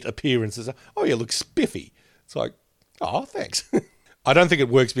general neat appearance, as oh, you look spiffy. It's like, oh, thanks. I don't think it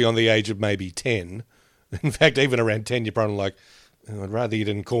works beyond the age of maybe 10. In fact, even around 10, you're probably like, oh, I'd rather you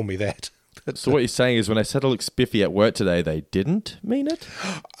didn't call me that. So what you're saying is when I said I look spiffy at work today, they didn't mean it?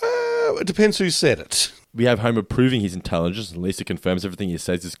 It depends who said it. We have Homer proving his intelligence, and Lisa confirms everything he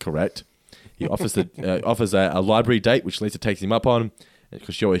says is correct. He offers a library date, which Lisa takes him up on,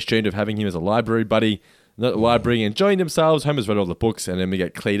 because she always dreamed of having him as a library buddy. Not the library, enjoying themselves. Homer's read all the books, and then we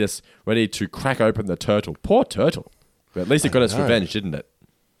get Cletus ready to crack open the turtle. Poor turtle. But at least it got its revenge, didn't it?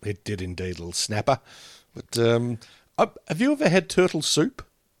 It did indeed, little snapper. But have you ever had turtle soup?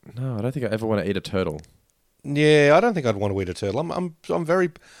 No, I don't think I ever want to eat a turtle. Yeah, I don't think I'd want to eat a turtle.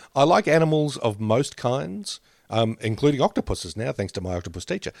 I like animals of most kinds, including octopuses now, thanks to my octopus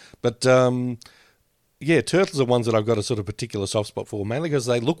teacher. But yeah, turtles are ones that I've got a sort of particular soft spot for, mainly because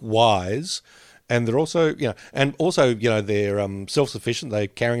they look wise, and they're also, they're self-sufficient. They're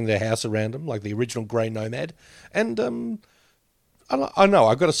carrying their house around them, like the original Grey Nomad. And I know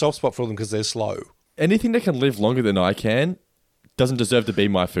I've got a soft spot for them because they're slow. Anything that can live longer than I can doesn't deserve to be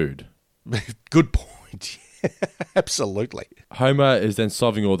my food. Good point. Absolutely. Homer is then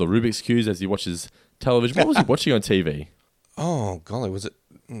solving all the Rubik's Cubes as he watches television. What was he watching on TV? Oh, golly, was it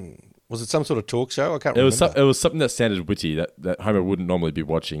some sort of talk show? I can't remember. It was something that sounded witty that Homer wouldn't normally be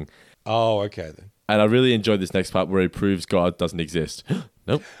watching. Oh, okay then. And I really enjoyed this next part where he proves God doesn't exist.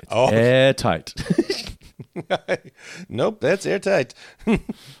 Nope. It's airtight. Nope, that's airtight.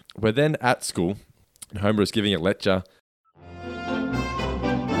 We're then at school. Homer is giving a lecture.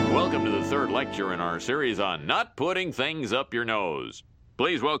 Welcome to the third lecture in our series on not putting things up your nose.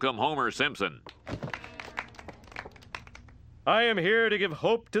 Please welcome Homer Simpson. I am here to give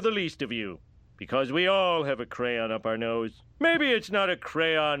hope to the least of you, because we all have a crayon up our nose. Maybe it's not a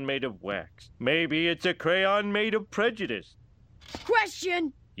crayon made of wax. Maybe it's a crayon made of prejudice.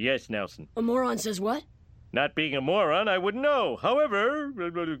 Question! Yes, Nelson. A moron says what? Not being a moron, I wouldn't know. However,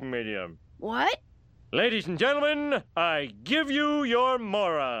 What? Ladies and gentlemen, I give you your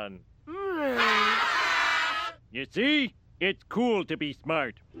moron. You see? It's cool to be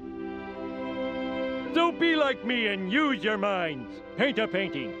smart. So be like me and use your minds. Paint a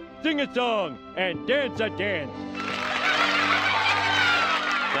painting, sing a song, and dance a dance.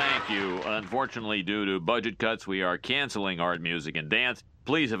 Thank you. Unfortunately, due to budget cuts, we are canceling art, music, and dance.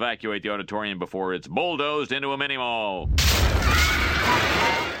 Please evacuate the auditorium before it's bulldozed into a mini-mall.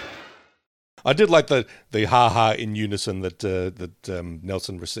 I did like the ha-ha in unison that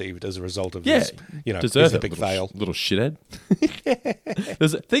Nelson received as a result of his epic fail. Little shithead.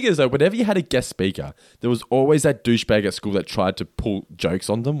 The thing is, though, whenever you had a guest speaker, there was always that douchebag at school that tried to pull jokes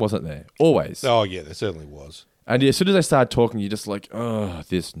on them, wasn't there? Always. Oh, yeah, there certainly was. And as soon as they started talking, you're just like, oh,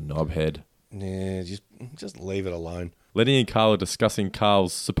 this knobhead. Yeah, just leave it alone. Lenny and Carl are discussing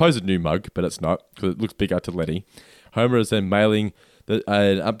Carl's supposed new mug, but it's not, because it looks bigger to Lenny. Homer is then mailing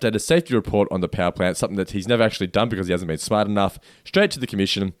an updated safety report on the power plant, something that he's never actually done because he hasn't been smart enough, straight to the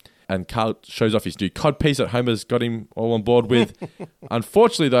commission. And Carl shows off his new codpiece that Homer's got him all on board with.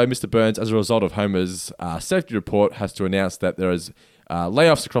 Unfortunately, though, Mr. Burns, as a result of Homer's safety report, has to announce that there is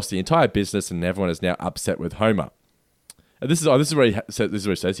layoffs across the entire business, and everyone is now upset with Homer. And this is where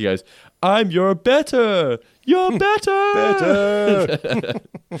he says, he goes, "I'm your better, you're better." Better.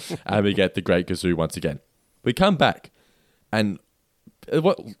 And we get the Great Gazoo once again. We come back, and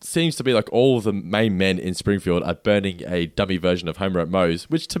what seems to be like all of the main men in Springfield are burning a dummy version of Homer at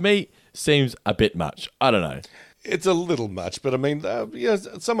Moe's, which to me seems a bit much. I don't know. It's a little much, but I mean,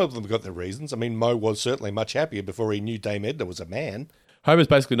 some of them got their reasons. I mean, Moe was certainly much happier before he knew Dame Edna was a man. Homer's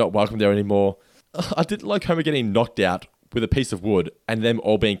basically not welcome there anymore. I didn't like Homer getting knocked out with a piece of wood and them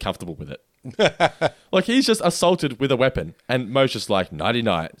all being comfortable with it. Like, he's just assaulted with a weapon, and Moe's just like,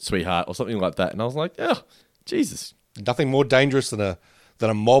 "Nighty-night, sweetheart," or something like that. And I was like, oh, Jesus. Nothing more dangerous than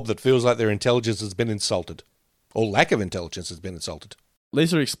a mob that feels like their intelligence has been insulted, or lack of intelligence has been insulted.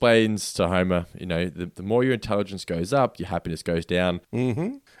 Lisa explains to Homer, the more your intelligence goes up, your happiness goes down.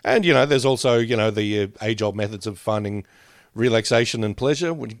 Mm-hmm. And, there's also, the age-old methods of finding relaxation and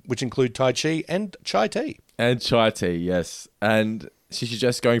pleasure, which include Tai Chi and chai tea. And chai tea, yes. And she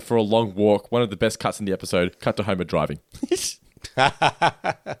suggests going for a long walk. One of the best cuts in the episode, cut to Homer driving.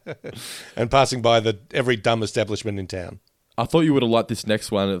 And passing by every dumb establishment in town. I thought you would have liked this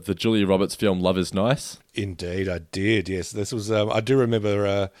next one, the Julia Roberts film Love is Nice. Indeed, I did, yes. This was, I do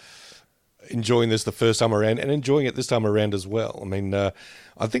remember enjoying this the first time around and enjoying it this time around as well. I mean, I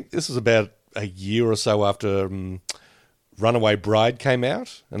think this is about a year or so after Runaway Bride came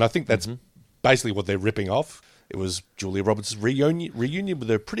out, and I think that's basically what they're ripping off. It was Julia Roberts' reunion with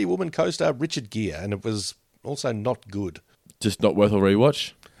her Pretty Woman co-star Richard Gere, and it was also not good. Just not worth a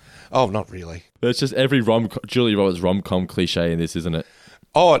rewatch? Oh, not really. It's just every Julia Roberts rom-com cliche in this, isn't it?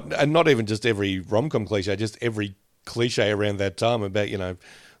 Oh, and not even just every rom-com cliche, just every cliche around that time about, you know,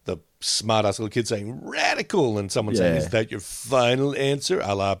 the smart-ass little kid saying radical and someone saying, is that your final answer?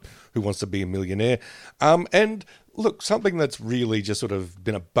 A la Who Wants to Be a Millionaire? And look, something that's really just sort of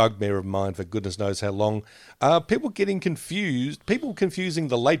been a bugbear of mine for goodness knows how long, people confusing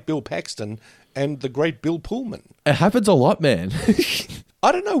the late Bill Paxton and the great Bill Pullman. It happens a lot, man.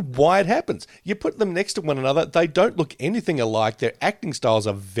 I don't know why it happens. You put them next to one another, they don't look anything alike. Their acting styles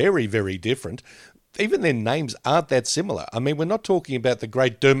are very, very different. Even their names aren't that similar. I mean, we're not talking about the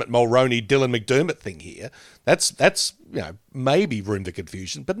great Dermot Mulroney, Dylan McDermott thing here. That's you know, maybe room for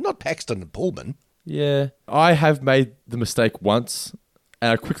confusion, but not Paxton and Pullman. Yeah, I have made the mistake once,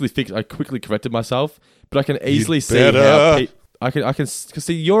 and I quickly corrected myself. But I can easily see how I can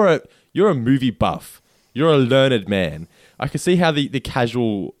see you're a movie buff. You're a learned man. I can see how the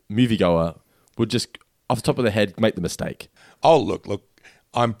casual moviegoer would just off the top of their head make the mistake. Oh, look.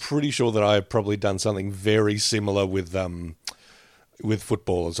 I'm pretty sure that I've probably done something very similar with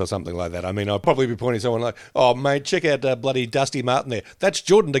footballers or something like that. I mean, I'll probably be pointing to someone like, "Oh, mate, check out bloody Dusty Martin there. That's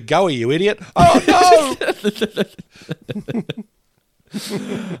Jordan De Goey, you idiot." Oh, no!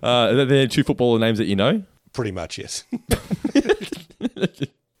 Are there two footballer names that you know? Pretty much, yes.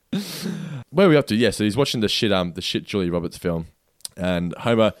 Where are we up to? Yeah, so he's watching the shit Julia Roberts film. And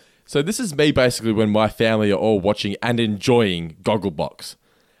Homer... So this is me basically when my family are all watching and enjoying Gogglebox.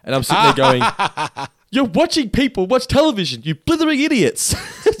 And I'm sitting there going, you're watching people watch television, you blithering idiots.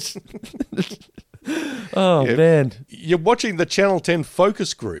 Man. You're watching the Channel 10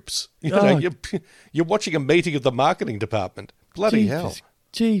 focus groups. You're watching a meeting of the marketing department. Bloody hell.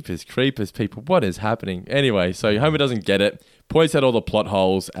 Jeepers creepers, people. What is happening? Anyway, so Homer doesn't get it, points out all the plot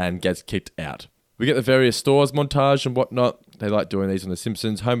holes, and gets kicked out. We get the various stores montage and whatnot. They like doing these on The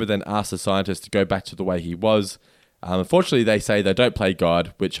Simpsons. Homer then asks the scientist to go back to the way he was. Unfortunately, they say they don't play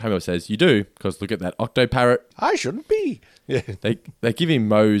God, which Homer says you do, because look at that octoparrot. I shouldn't be. Yeah. They give him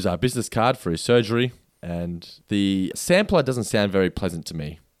Moe's business card for his surgery, and the sampler doesn't sound very pleasant to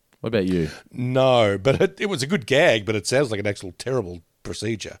me. What about you? No, but it was a good gag, but it sounds like an actual terrible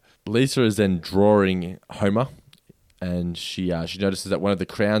procedure. Lisa is then drawing Homer, and she notices that one of the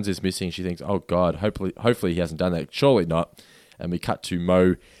crowns is missing. She thinks, oh God, hopefully he hasn't done that. Surely not. And we cut to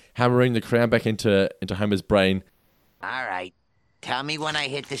Moe hammering the crown back into Homer's brain. All right. Tell me when I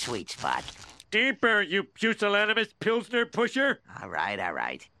hit the sweet spot. Deeper, you pusillanimous Pilsner pusher. All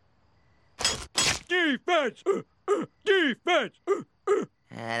right. Defense! Defense!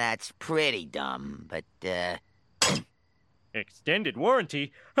 That's pretty dumb, but, Extended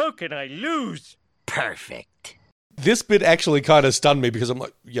warranty? How can I lose? Perfect. This bit actually kind of stunned me because I'm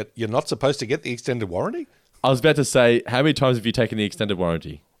like, you're not supposed to get the extended warranty? I was about to say, how many times have you taken the extended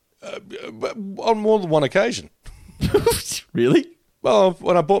warranty? On more than one occasion. Really? Well,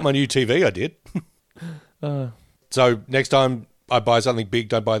 when I bought my new TV, I did. So next time I buy something big,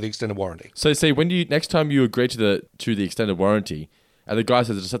 don't buy the extended warranty. So see, next time you agree to the extended warranty, and the guy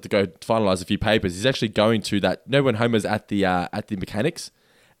says I just have to go finalize a few papers, he's actually going to that. You know when Homer's at the mechanics,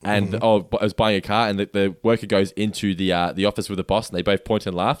 and I was buying a car, and the worker goes into the office with the boss, and they both point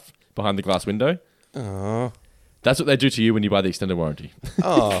and laugh behind the glass window. Oh, that's what they do to you when you buy the extended warranty.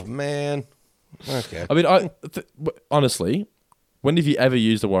 Oh man. Okay. I mean, honestly, when have you ever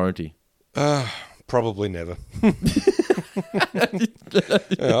used a warranty? Probably never.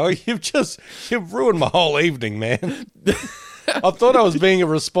 You've ruined my whole evening, man. I thought I was being a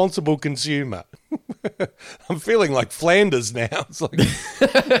responsible consumer. I'm feeling like Flanders now. It's like,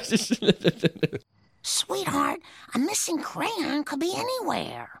 sweetheart, a missing crayon could be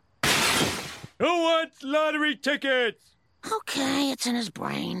anywhere. Who wants lottery tickets? Okay, it's in his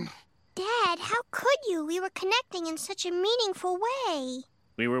brain. Dad, how could you? We were connecting in such a meaningful way.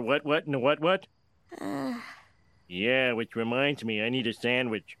 We were what and a what? Yeah, which reminds me, I need a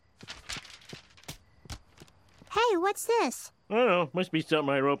sandwich. Hey, what's this? I don't know. Must be something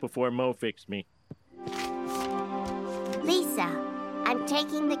I wrote before Mo fixed me. Lisa, I'm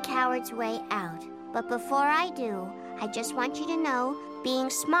taking the coward's way out. But before I do, I just want you to know, being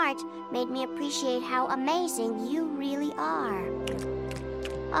smart made me appreciate how amazing you really are.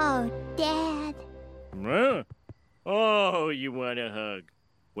 Oh, Dad. Oh, you want a hug?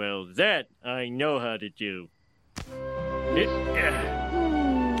 Well, that I know how to do.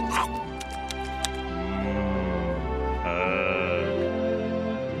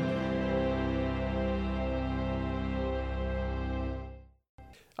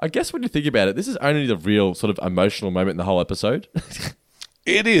 I guess when you think about it, this is only the real sort of emotional moment in the whole episode.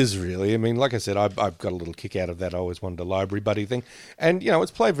 It is really. I mean, like I said, I've got a little kick out of that. I always wanted a library buddy thing. And, it's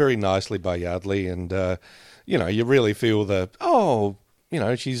played very nicely by Yardley. And, you really feel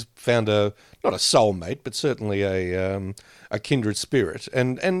she's found not a soulmate, but certainly a kindred spirit.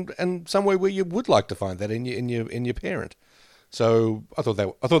 And somewhere where you would like to find that in your parent. So I thought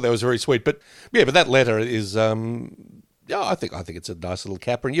that was very sweet. But, yeah, but that letter is, I think it's a nice little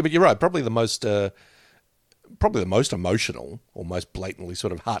capper. And, yeah, but you're right, probably the most emotional or most blatantly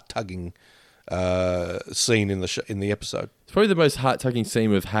sort of heart-tugging scene in the episode. It's probably the most heart-tugging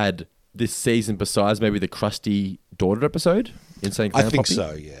scene we've had this season, besides maybe the crusty daughter episode in St. Clown I think Poppy.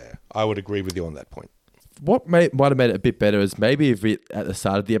 so, yeah. I would agree with you on that point. What might have made it a bit better is maybe if at the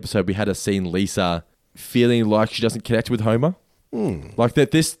start of the episode we had a scene Lisa feeling like she doesn't connect with Homer. Like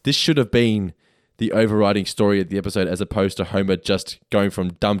that this should have been the overriding story of the episode, as opposed to Homer just going from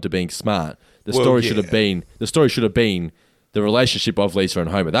dumb to being smart. The story should have been the relationship of Lisa and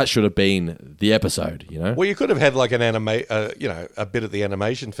Homer. That should have been the episode, Well, you could have had like an a bit at the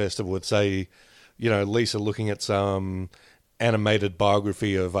animation festival would say, Lisa looking at some animated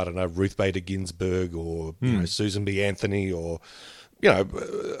biography of, I don't know, Ruth Bader Ginsburg or Susan B. Anthony or,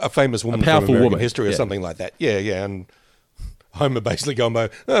 a famous woman from American history or something like that. Yeah, and Homer basically going by,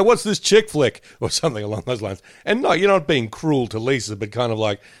 what's this chick flick? Or something along those lines. And no, you're not being cruel to Lisa, but kind of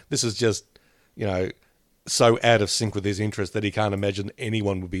like, this is just, so out of sync with his interest that he can't imagine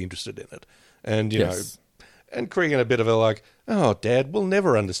anyone would be interested in it. And, and creating a bit of a like, oh, Dad, we'll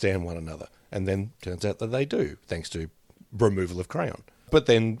never understand one another. And then turns out that they do, thanks to removal of crayon. But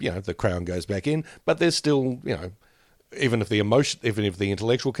then, the crayon goes back in, but there's still, even if the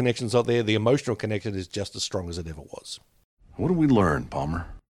intellectual connection's not there, the emotional connection is just as strong as it ever was. What did we learn, Palmer?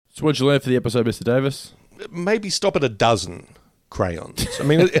 So what did you learn for the episode, Mr. Davis? Maybe stop at a dozen crayons. I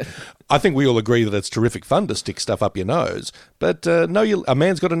mean, I think we all agree that it's terrific fun to stick stuff up your nose, but a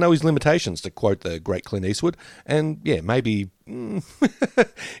man's got to know his limitations, to quote the great Clint Eastwood. And yeah, maybe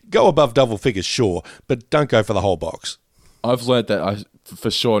go above double figures, sure, but don't go for the whole box. I've learned that I for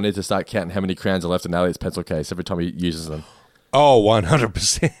sure need to start counting how many crayons are left in Elliot's pencil case every time he uses them. Oh,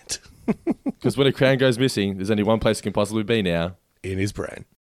 100%. Because when a crayon goes missing, there's only one place it can possibly be now. In his brain.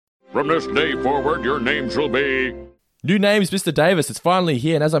 From this day forward, your name shall be... New names, Mr. Davis. It's finally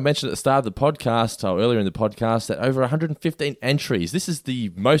here. And as I mentioned at the start of the podcast, or earlier in the podcast, that over 115 entries. This is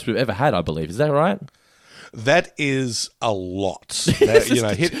the most we've ever had, I believe. Is that right? That is a lot.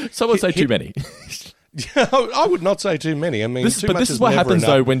 Someone say too many. I would not say too many. I mean, this is what happens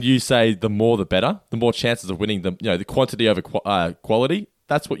though when you say the more the better, the more chances of winning the quantity over quality.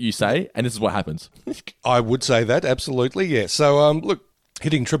 That's what you say, and this is what happens. I would say that, absolutely, yeah. So, look,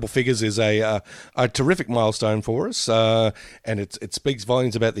 hitting triple figures is a terrific milestone for us, and it speaks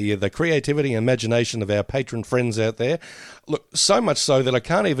volumes about the creativity and imagination of our patron friends out there. Look, so much so that I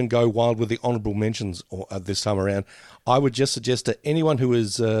can't even go wild with the honourable mentions this time around. I would just suggest to anyone who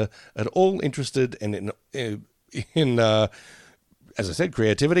is at all interested in as I said,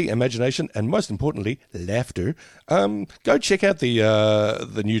 creativity, imagination, and most importantly, laughter. Go check out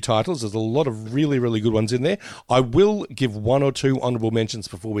the new titles. There's a lot of really, really good ones in there. I will give one or two honourable mentions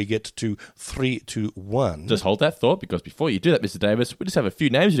before we get to 3, 2, 1. Just hold that thought, because before you do that, Mr. Davis, we just have a few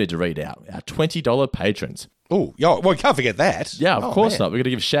names you need to read out. Our $20 patrons. Oh, yeah, well, can't forget that. Yeah, of course not. We're going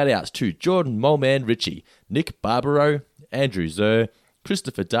to give shout-outs to Jordan Moleman Ritchie, Nick Barbaro, Andrew Zer,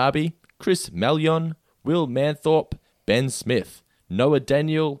 Christopher Darby, Chris Malion, Will Manthorpe, Ben Smith, Noah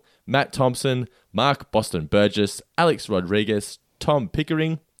Daniel, Matt Thompson, Mark Boston Burgess, Alex Rodriguez, Tom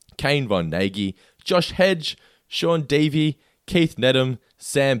Pickering, Kane Von Nagy, Josh Hedge, Sean Davey, Keith Nedham,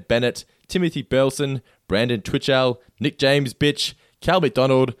 Sam Bennett, Timothy Burleson, Brandon Twitchell, Nick James Bitch, Cal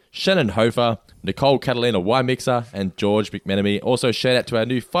McDonald, Shannon Hofer, Nicole Catalina Y-Mixer, and George McMenemy. Also, shout out to our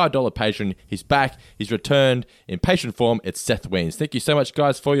new $5 patron. He's back. He's returned. In patron form, it's Seth Weens. Thank you so much,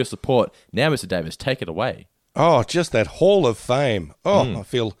 guys, for your support. Now, Mr. Davis, take it away. Oh, just that Hall of Fame. Oh, I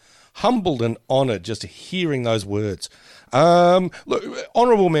feel humbled and honoured just hearing those words. Look,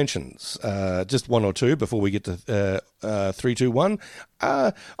 honourable mentions, just one or two before we get to 3, 2, 1.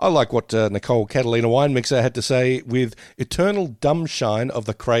 I like what Nicole Catalina Winemixer had to say with Eternal Dumbshine of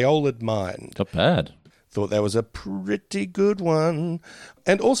the Crayolid Mind. Not bad. Thought that was a pretty good one.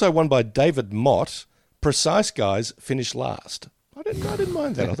 And also one by David Mott, Precise Guys Finish Last. I didn't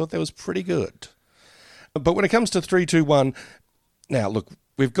mind that. I thought that was pretty good. But when it comes to 3, 2, 1, now look,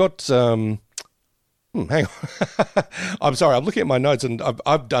 we've got. Hang on. I'm sorry. I'm looking at my notes, and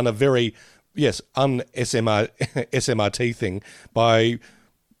I've done a very SMRT thing by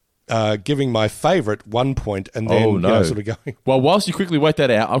giving my favourite 1 point and then sort of going. Well, whilst you quickly work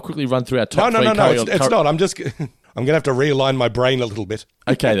that out, I'll quickly run through our top three. No, it's not. I'm just. I'm going to have to realign my brain a little bit.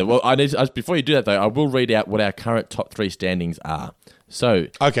 Okay, then. Well, before you do that, though, I will read out what our current top 3 standings are. So,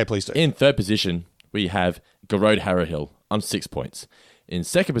 okay, please do. In third position, we have Garode Harrahill on 6 points. In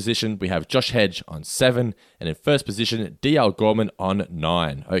second position, we have Josh Hedge on 7. And in first position, D.L. Gorman on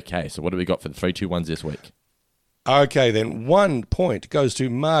 9. Okay, so what do we got for the 3, 2, 1s this week? Okay, then 1 point goes to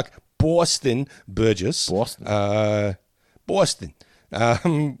Mark Boston Burgess. Boston.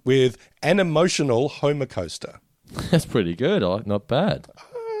 With An Emotional Homer Coaster. That's pretty good. Not bad.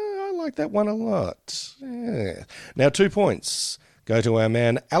 I like that one a lot. Yeah. Now 2 points go to our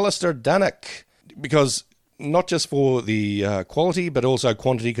man Alistair Dunnock, because not just for the quality, but also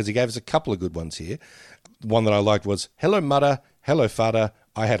quantity, because he gave us a couple of good ones here. One that I liked was, Hello Mudder, Hello Fudder,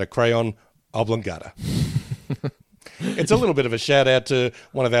 I had a crayon oblongata. It's a little bit of a shout out to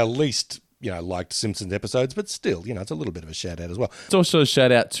one of our least liked Simpsons episodes, but still, it's a little bit of a shout out as well. It's also a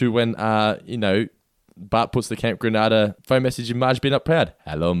shout out to when, Bart puts the Camp Granada phone message in Marge Be Not Proud.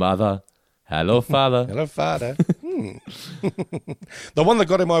 Hello, mother. Hello, father. Hello, father. The one that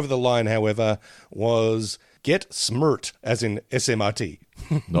got him over the line, however, was Get Smirt, as in SMRT.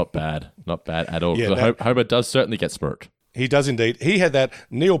 Not bad. Not bad at all. Yeah, Homer does certainly get smirt. He does indeed. He had that.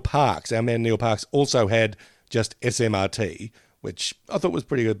 Neil Parks, our man Neil Parks, also had just SMRT, which I thought was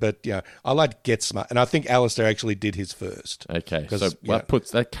pretty good, but I liked Get Smart, and I think Alistair actually did his first. Okay, so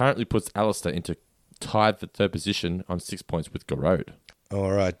that currently puts Alistair into tied for third position on 6 points with Garode.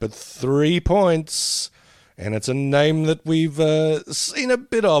 All right, but 3 points, and it's a name that we've seen a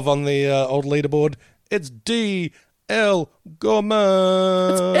bit of on the old leaderboard. It's D.L.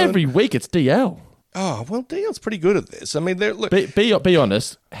 Gorman. It's every week it's D.L. Oh, well, D.L.'s pretty good at this. I mean, look. Be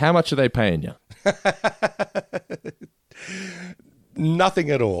honest. How much are they paying you?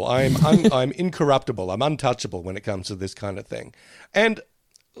 Nothing at all. I'm incorruptible. I'm untouchable when it comes to this kind of thing. And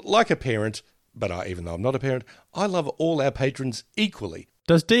like a parent, but even though I'm not a parent, I love all our patrons equally.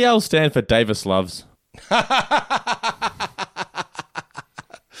 Does DL stand for Davis Loves?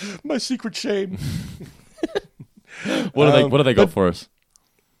 My secret shame. What do they got for us?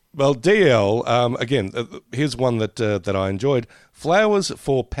 Well, DL, again, here's one that I enjoyed. Flowers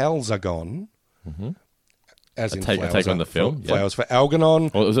for Palzagon. Mm-hmm. As in take on the film. Flowers for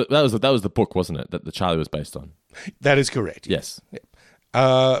Algernon. Well, that was the book, wasn't it, that the Charlie was based on? That is correct. Yes.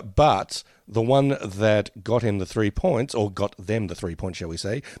 Yeah. But the one that got him the 3 points, or got them the 3 points, shall we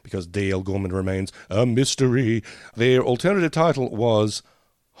say, because D.L. Gorman remains a mystery, their alternative title was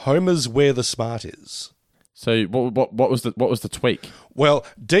Homer's Where the Smart Is. So what was the tweak? Well,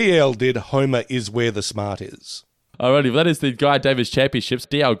 DL did Homer is Where the Smart Is. Alrighty, well, that is the Guy Davis Championships.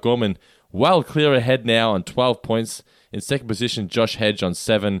 D.L. Gorman well clear ahead now on 12 points. In second position, Josh Hedge on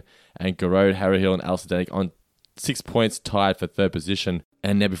 7, and Garode, Harrahill, and Alistair Dunnock on 6 points, tied for third position.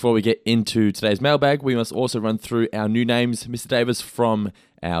 And now, before we get into today's mailbag, we must also run through our new names, Mr. Davis, from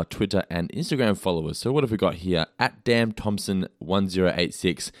our Twitter and Instagram followers. So what have we got here? At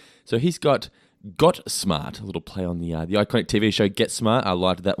DamThompson1086. So he's got Smart, a little play on the iconic TV show Get Smart. I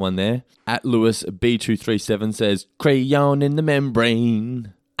liked that one there. At Lewis B237 says crayon in the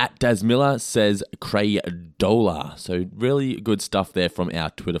membrane. At Daz Miller says Crayola. So really good stuff there from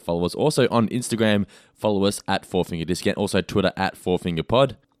our Twitter followers. Also on Instagram, follow us at FourFingerDiscount. Also Twitter at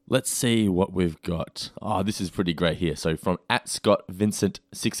FourFingerPod. Let's see what we've got. Oh, this is pretty great here. So from at Scott Vincent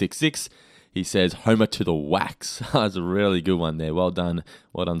 666, he says Homer to the wax. That's a really good one there. Well done,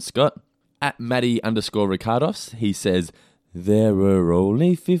 Scott. At Maddie_Ricardos, he says there were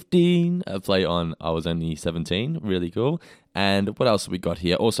only 15. A play on I was only 17. Really cool. And what else have we got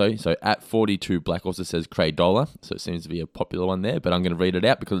here? Also, so at 42 Black also says Crayola. So it seems to be a popular one there, but I'm going to read it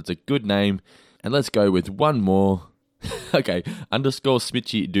out because it's a good name. And let's go with one more. Okay,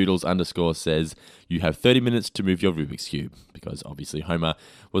 _Smitchy Doodles _ says you have 30 minutes to move your Rubik's Cube, because obviously Homer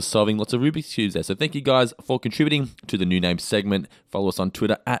was solving lots of Rubik's Cubes there. So thank you guys for contributing to the new name segment. Follow us on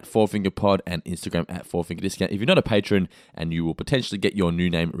Twitter at FourFingerPod and Instagram at FourFingerDiscount if you're not a patron, and you will potentially get your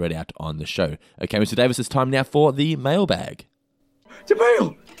new name read out on the show. Okay, Mr. Davis, it's time now for the mailbag.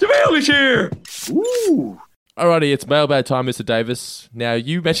 Jamil is here! Ooh! Alrighty, it's mailbag time, Mr. Davis. Now,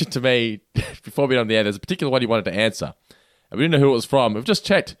 you mentioned to me before being on the air, there's a particular one you wanted to answer, and we didn't know who it was from. We've just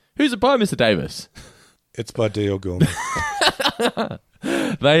checked. Who's it by, Mr. Davis? It's by D.L. Gorman.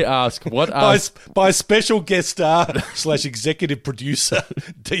 They ask, what are... By special guest star / executive producer,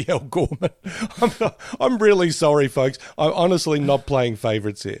 D.L. Gorman. I'm really sorry, folks. I'm honestly not playing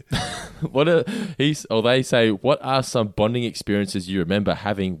favourites here. They say, what are some bonding experiences you remember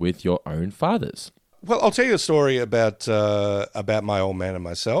having with your own fathers? Well, I'll tell you a story about my old man and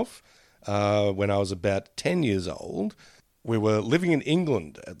myself. When I was about 10 years old, we were living in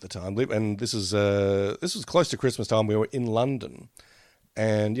England at the time, and this was close to Christmas time. We were in London,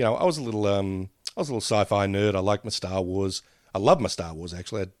 and I was a little sci-fi nerd. I liked my Star Wars. I loved my Star Wars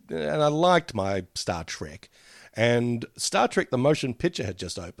actually, and I liked my Star Trek. And Star Trek: The Motion Picture had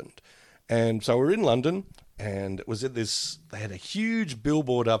just opened, and so we were in London. And it was at this, they had a huge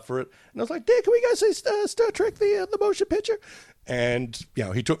billboard up for it. And I was like, Dad, can we go see Star Trek, the motion picture? And,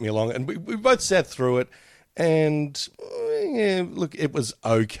 he took me along and we both sat through it. And, look, it was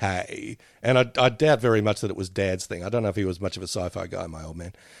okay. And I doubt very much that it was Dad's thing. I don't know if he was much of a sci-fi guy, my old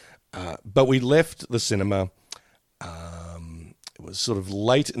man. But we left the cinema. It was sort of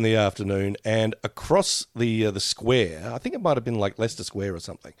late in the afternoon. And across the square, I think it might have been like Leicester Square or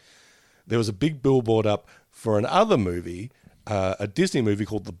something, there was a big billboard up for another movie, a Disney movie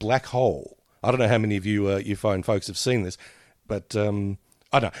called The Black Hole. I don't know how many of you fine folks have seen this, but I don't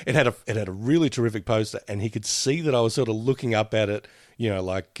know. It had a really terrific poster, and he could see that I was sort of looking up at it,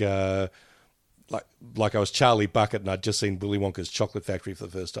 like I was Charlie Bucket, and I'd just seen Willy Wonka's Chocolate Factory for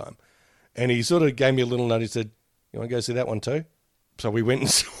the first time. And he sort of gave me a little note. He said, "You want to go see that one too?" So we went and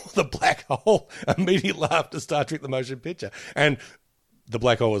saw The Black Hole immediately after Star Trek: The Motion Picture, and The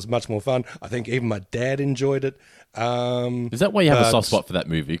Black Hole was much more fun. I think even my dad enjoyed it. Is that why you have a soft spot for that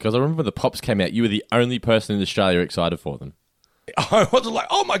movie? Because I remember when the Pops came out, you were the only person in Australia excited for them. I was like,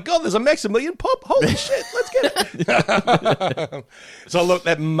 oh my God, there's a Maximilian Pop. Holy shit, let's get it. So look,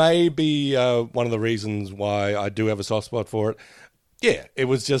 that may be one of the reasons why I do have a soft spot for it. Yeah, it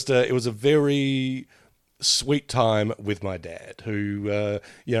was just it was a very sweet time with my dad who,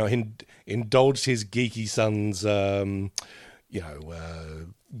 indulged his geeky son's,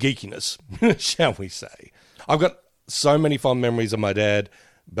 geekiness, shall we say. I've got so many fond memories of my dad,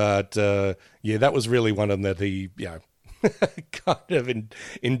 but that was really one of them that he, kind of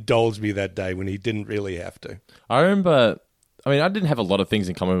indulged me that day when he didn't really have to. I remember, I didn't have a lot of things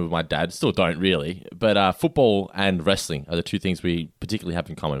in common with my dad, still don't really, but football and wrestling are the two things we particularly have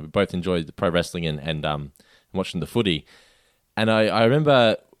in common. We both enjoy the pro wrestling and watching the footy. And I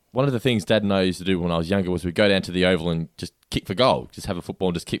remember one of the things Dad and I used to do when I was younger was we'd go down to the Oval and just kick for goal, just have a football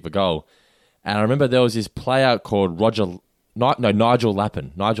and just kick for goal. And I remember there was this player called Nigel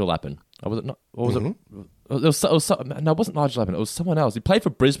Lappin. Nigel Lappin. Was it not? Or was it? No, it wasn't Nigel Lappin. It was someone else. He played for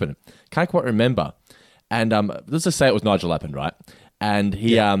Brisbane. Can't quite remember. And let's just say it was Nigel Lappin, right? And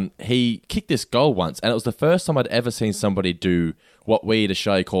he kicked this goal once, and it was the first time I'd ever seen somebody do what we at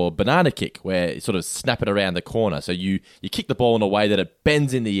Australia call a banana kick, where you sort of snap it around the corner. So you kick the ball in a way that it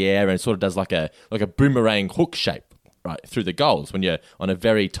bends in the air and sort of does like a boomerang hook shape right through the goals when you're on a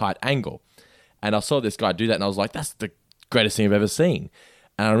very tight angle. And I saw this guy do that, and I was like, that's the greatest thing I've ever seen.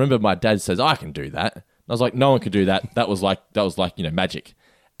 And I remember my dad says, I can do that. And I was like, no one could do that. That was like magic.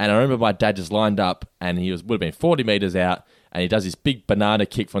 And I remember my dad just lined up, and he would have been 40 metres out, and he does this big banana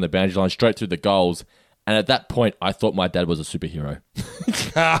kick from the boundary line straight through the goals. And at that point, I thought my dad was a superhero.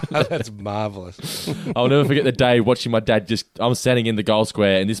 That's marvellous. I'll never forget the day watching my dad I'm standing in the goal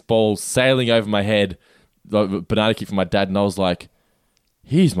square, and this ball sailing over my head, the banana kick from my dad, and I was like,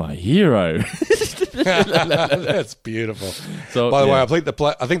 he's my hero. That's beautiful. So, by the way, I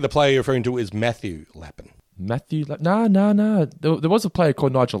think the player you're referring to is Matthew Lappin. No. There was a player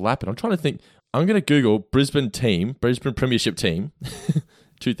called Nigel Lappin. I'm trying to think. I'm going to Google Brisbane Premiership team,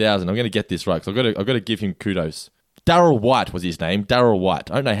 2000. I'm going to get this right because I've got to give him kudos. Darryl White was his name. Darryl White.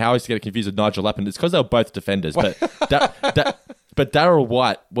 I don't know how I used to get confused with Nigel Lappin. It's because they were both defenders, but but Darryl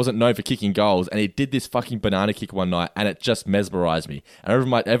White wasn't known for kicking goals, and he did this fucking banana kick one night, and it just mesmerised me.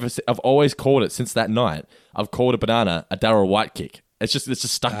 And I've always called it since that night. I've called a banana a Darryl White kick. It's just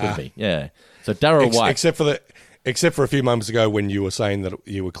stuck with me. Yeah. So Darryl White, except for a few moments ago when you were saying that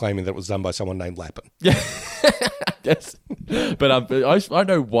you were claiming that it was done by someone named Lappin. Yeah. Yes. But I don't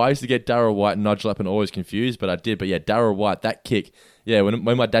know why I used to get Darryl White and Nigel Lappin always confused, but I did. But yeah, Darryl White, that kick. Yeah, when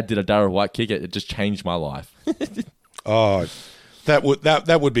my dad did a Darryl White kick, it just changed my life. Oh, that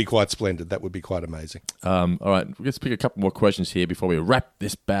would be quite splendid. That would be quite amazing. All right, let's pick a couple more questions here before we wrap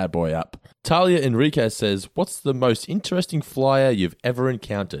this bad boy up. Talia Enriquez says, what's the most interesting flyer you've ever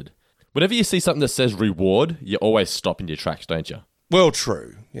encountered? Whenever you see something that says reward, you always stop in your tracks, don't you? Well,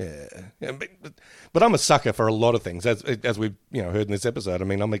 true. Yeah. But I'm a sucker for a lot of things, as we've heard in this episode.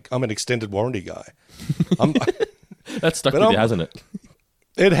 I'm an extended warranty guy. That's stuck with you, hasn't it?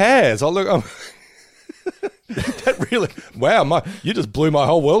 It has. Look. That really, wow! You just blew my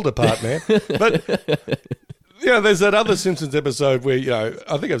whole world apart, man. But there's that other Simpsons episode where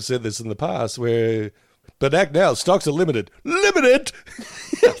I think I've said this in the past, but act now, stocks are limited. Limited.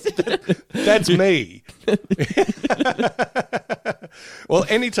 That's me. Well,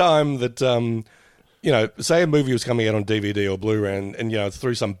 anytime that say a movie was coming out on DVD or Blu-ray, and it's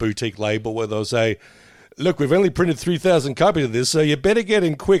through some boutique label where they'll say, "Look, we've only printed 3,000 copies of this, so you better get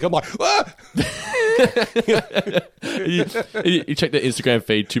in quick." I'm like, ah! you check the Instagram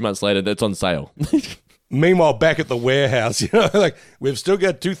feed 2 months later, that's on sale. Meanwhile, back at the warehouse, we've still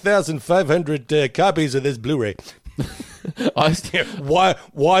got 2,500 copies of this Blu-ray.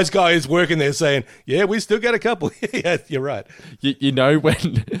 Wise guy is working there saying, "Yeah, we still got a couple." Yeah, you're right. You know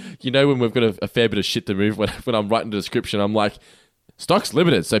when we've got a fair bit of shit to move. When I'm writing the description, I'm like, "Stock's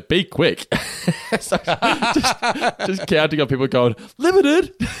limited, so be quick." So just counting on people going,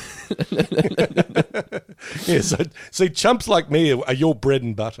 "Limited." Yeah, so see, chumps like me are your bread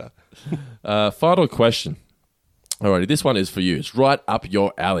and butter. Final question. Alrighty, this one is for you. It's right up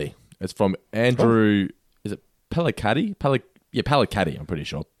your alley. It's from Andrew. Is it Pelicatti? Pelicatti, I'm pretty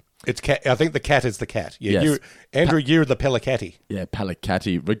sure. It's cat. I think the cat is the cat. Yeah, yes. You're the Pelicatti. Yeah,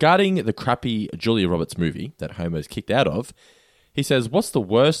 Pelicatti. Regarding the crappy Julia Roberts movie that Homer's kicked out of, he says, "What's the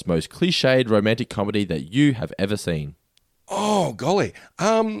worst, most cliched romantic comedy that you have ever seen?" Oh, golly.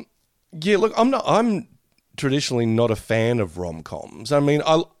 Yeah, look, I'm traditionally not a fan of rom-coms. I mean,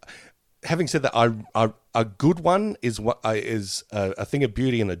 having said that, a good one is a thing of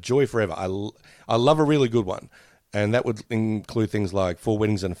beauty and a joy forever. I love a really good one, and that would include things like Four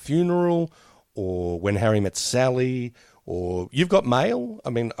Weddings and a Funeral, or When Harry Met Sally, or You've Got Mail. I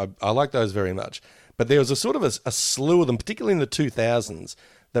mean, I like those very much. But there was a sort of a slew of them, particularly in the 2000s,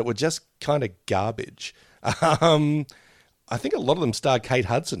 that were just kind of garbage. I think a lot of them starred Kate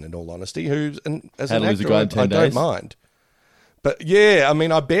Hudson, in all honesty, who's as an actor, I don't mind. But yeah, I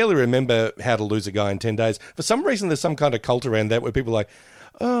mean, I barely remember How to Lose a Guy in 10 Days. For some reason, there's some kind of cult around that where people are like,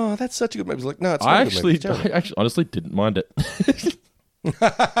 "Oh, that's such a good movie." It's like, no, it's not a good movie. I actually honestly didn't mind it.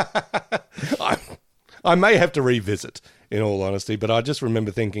 I may have to revisit, in all honesty, but I just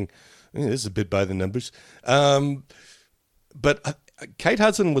remember thinking, this is a bit by the numbers. But Kate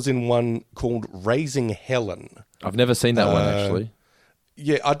Hudson was in one called Raising Helen. I've never seen that one, actually.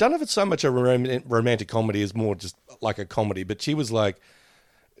 Yeah, I don't know if it's so much a romantic comedy as more just like a comedy, but she's a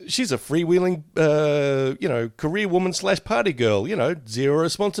freewheeling, career woman / party girl, zero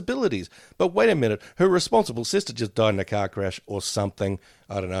responsibilities. But wait a minute, her responsible sister just died in a car crash or something,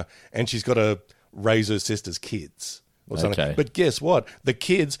 I don't know, and she's got to raise her sister's kids or something. Okay. But guess what? The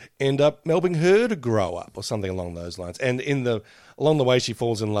kids end up helping her to grow up or something along those lines. And along the way, she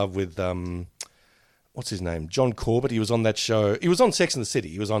falls in love with... what's his name? John Corbett. He was on that show. He was on Sex and the City.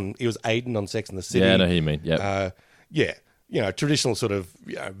 He was Aiden on Sex and the City. Yeah, I know who you mean. Yeah. Yeah. Traditional sort of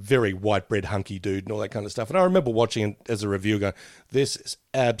very white bread hunky dude and all that kind of stuff. And I remember watching it as a reviewer going, "This is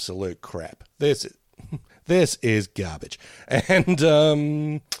absolute crap. This is garbage." And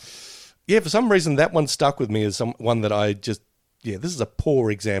for some reason that one stuck with me as one that I just this is a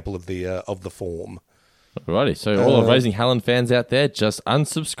poor example of the form. Alrighty, so all the Raising Helen fans out there just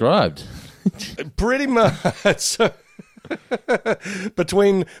unsubscribed. Pretty much.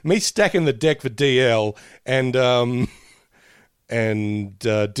 Between me stacking the deck for DL and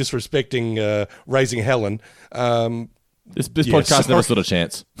disrespecting Raising Helen, this podcast never stood a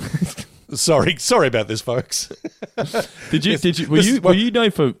chance. Sorry about this, folks. Were you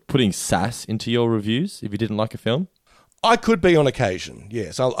known for putting sass into your reviews if you didn't like a film? I could be on occasion,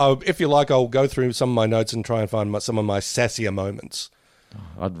 yes. If you like, I'll go through some of my notes and try and find some of my sassier moments.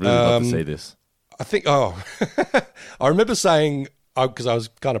 I'd really love to see this. I think, I remember saying, because I was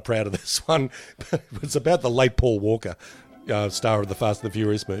kind of proud of this one, but it's about the late Paul Walker, star of the Fast and the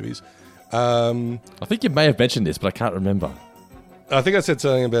Furious movies. I think you may have mentioned this, but I can't remember. I think I said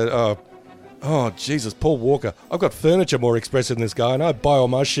something about, oh, Jesus, Paul Walker. I've got furniture more expressive than this guy, and I buy all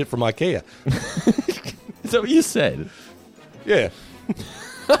my shit from IKEA. Is that what you said? Yeah.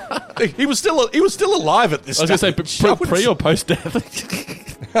 He was still alive at this time. I was going to say, pre or post-death?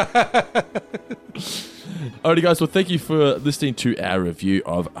 Alrighty, guys. Well, thank you for listening to our review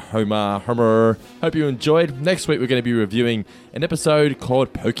of Homer. Hope you enjoyed. Next week, we're going to be reviewing an episode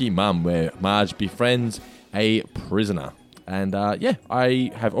called Pokemon, where Marge befriends a prisoner. And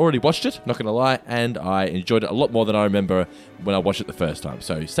I have already watched it, not going to lie, and I enjoyed it a lot more than I remember when I watched it the first time.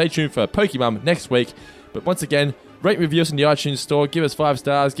 So stay tuned for Pokemon next week. But once again, rate and review us in the iTunes store. Give us 5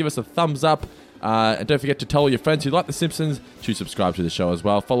 stars. Give us a thumbs up. And don't forget to tell all your friends who like The Simpsons to subscribe to the show as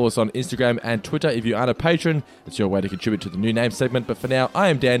well. Follow us on Instagram and Twitter if you aren't a patron. It's your way to contribute to the new name segment. But for now, I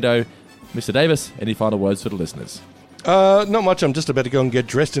am Dando. Mr. Davis, any final words for the listeners? Not much. I'm just about to go and get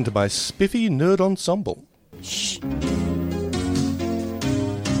dressed into my spiffy nerd ensemble. Shh.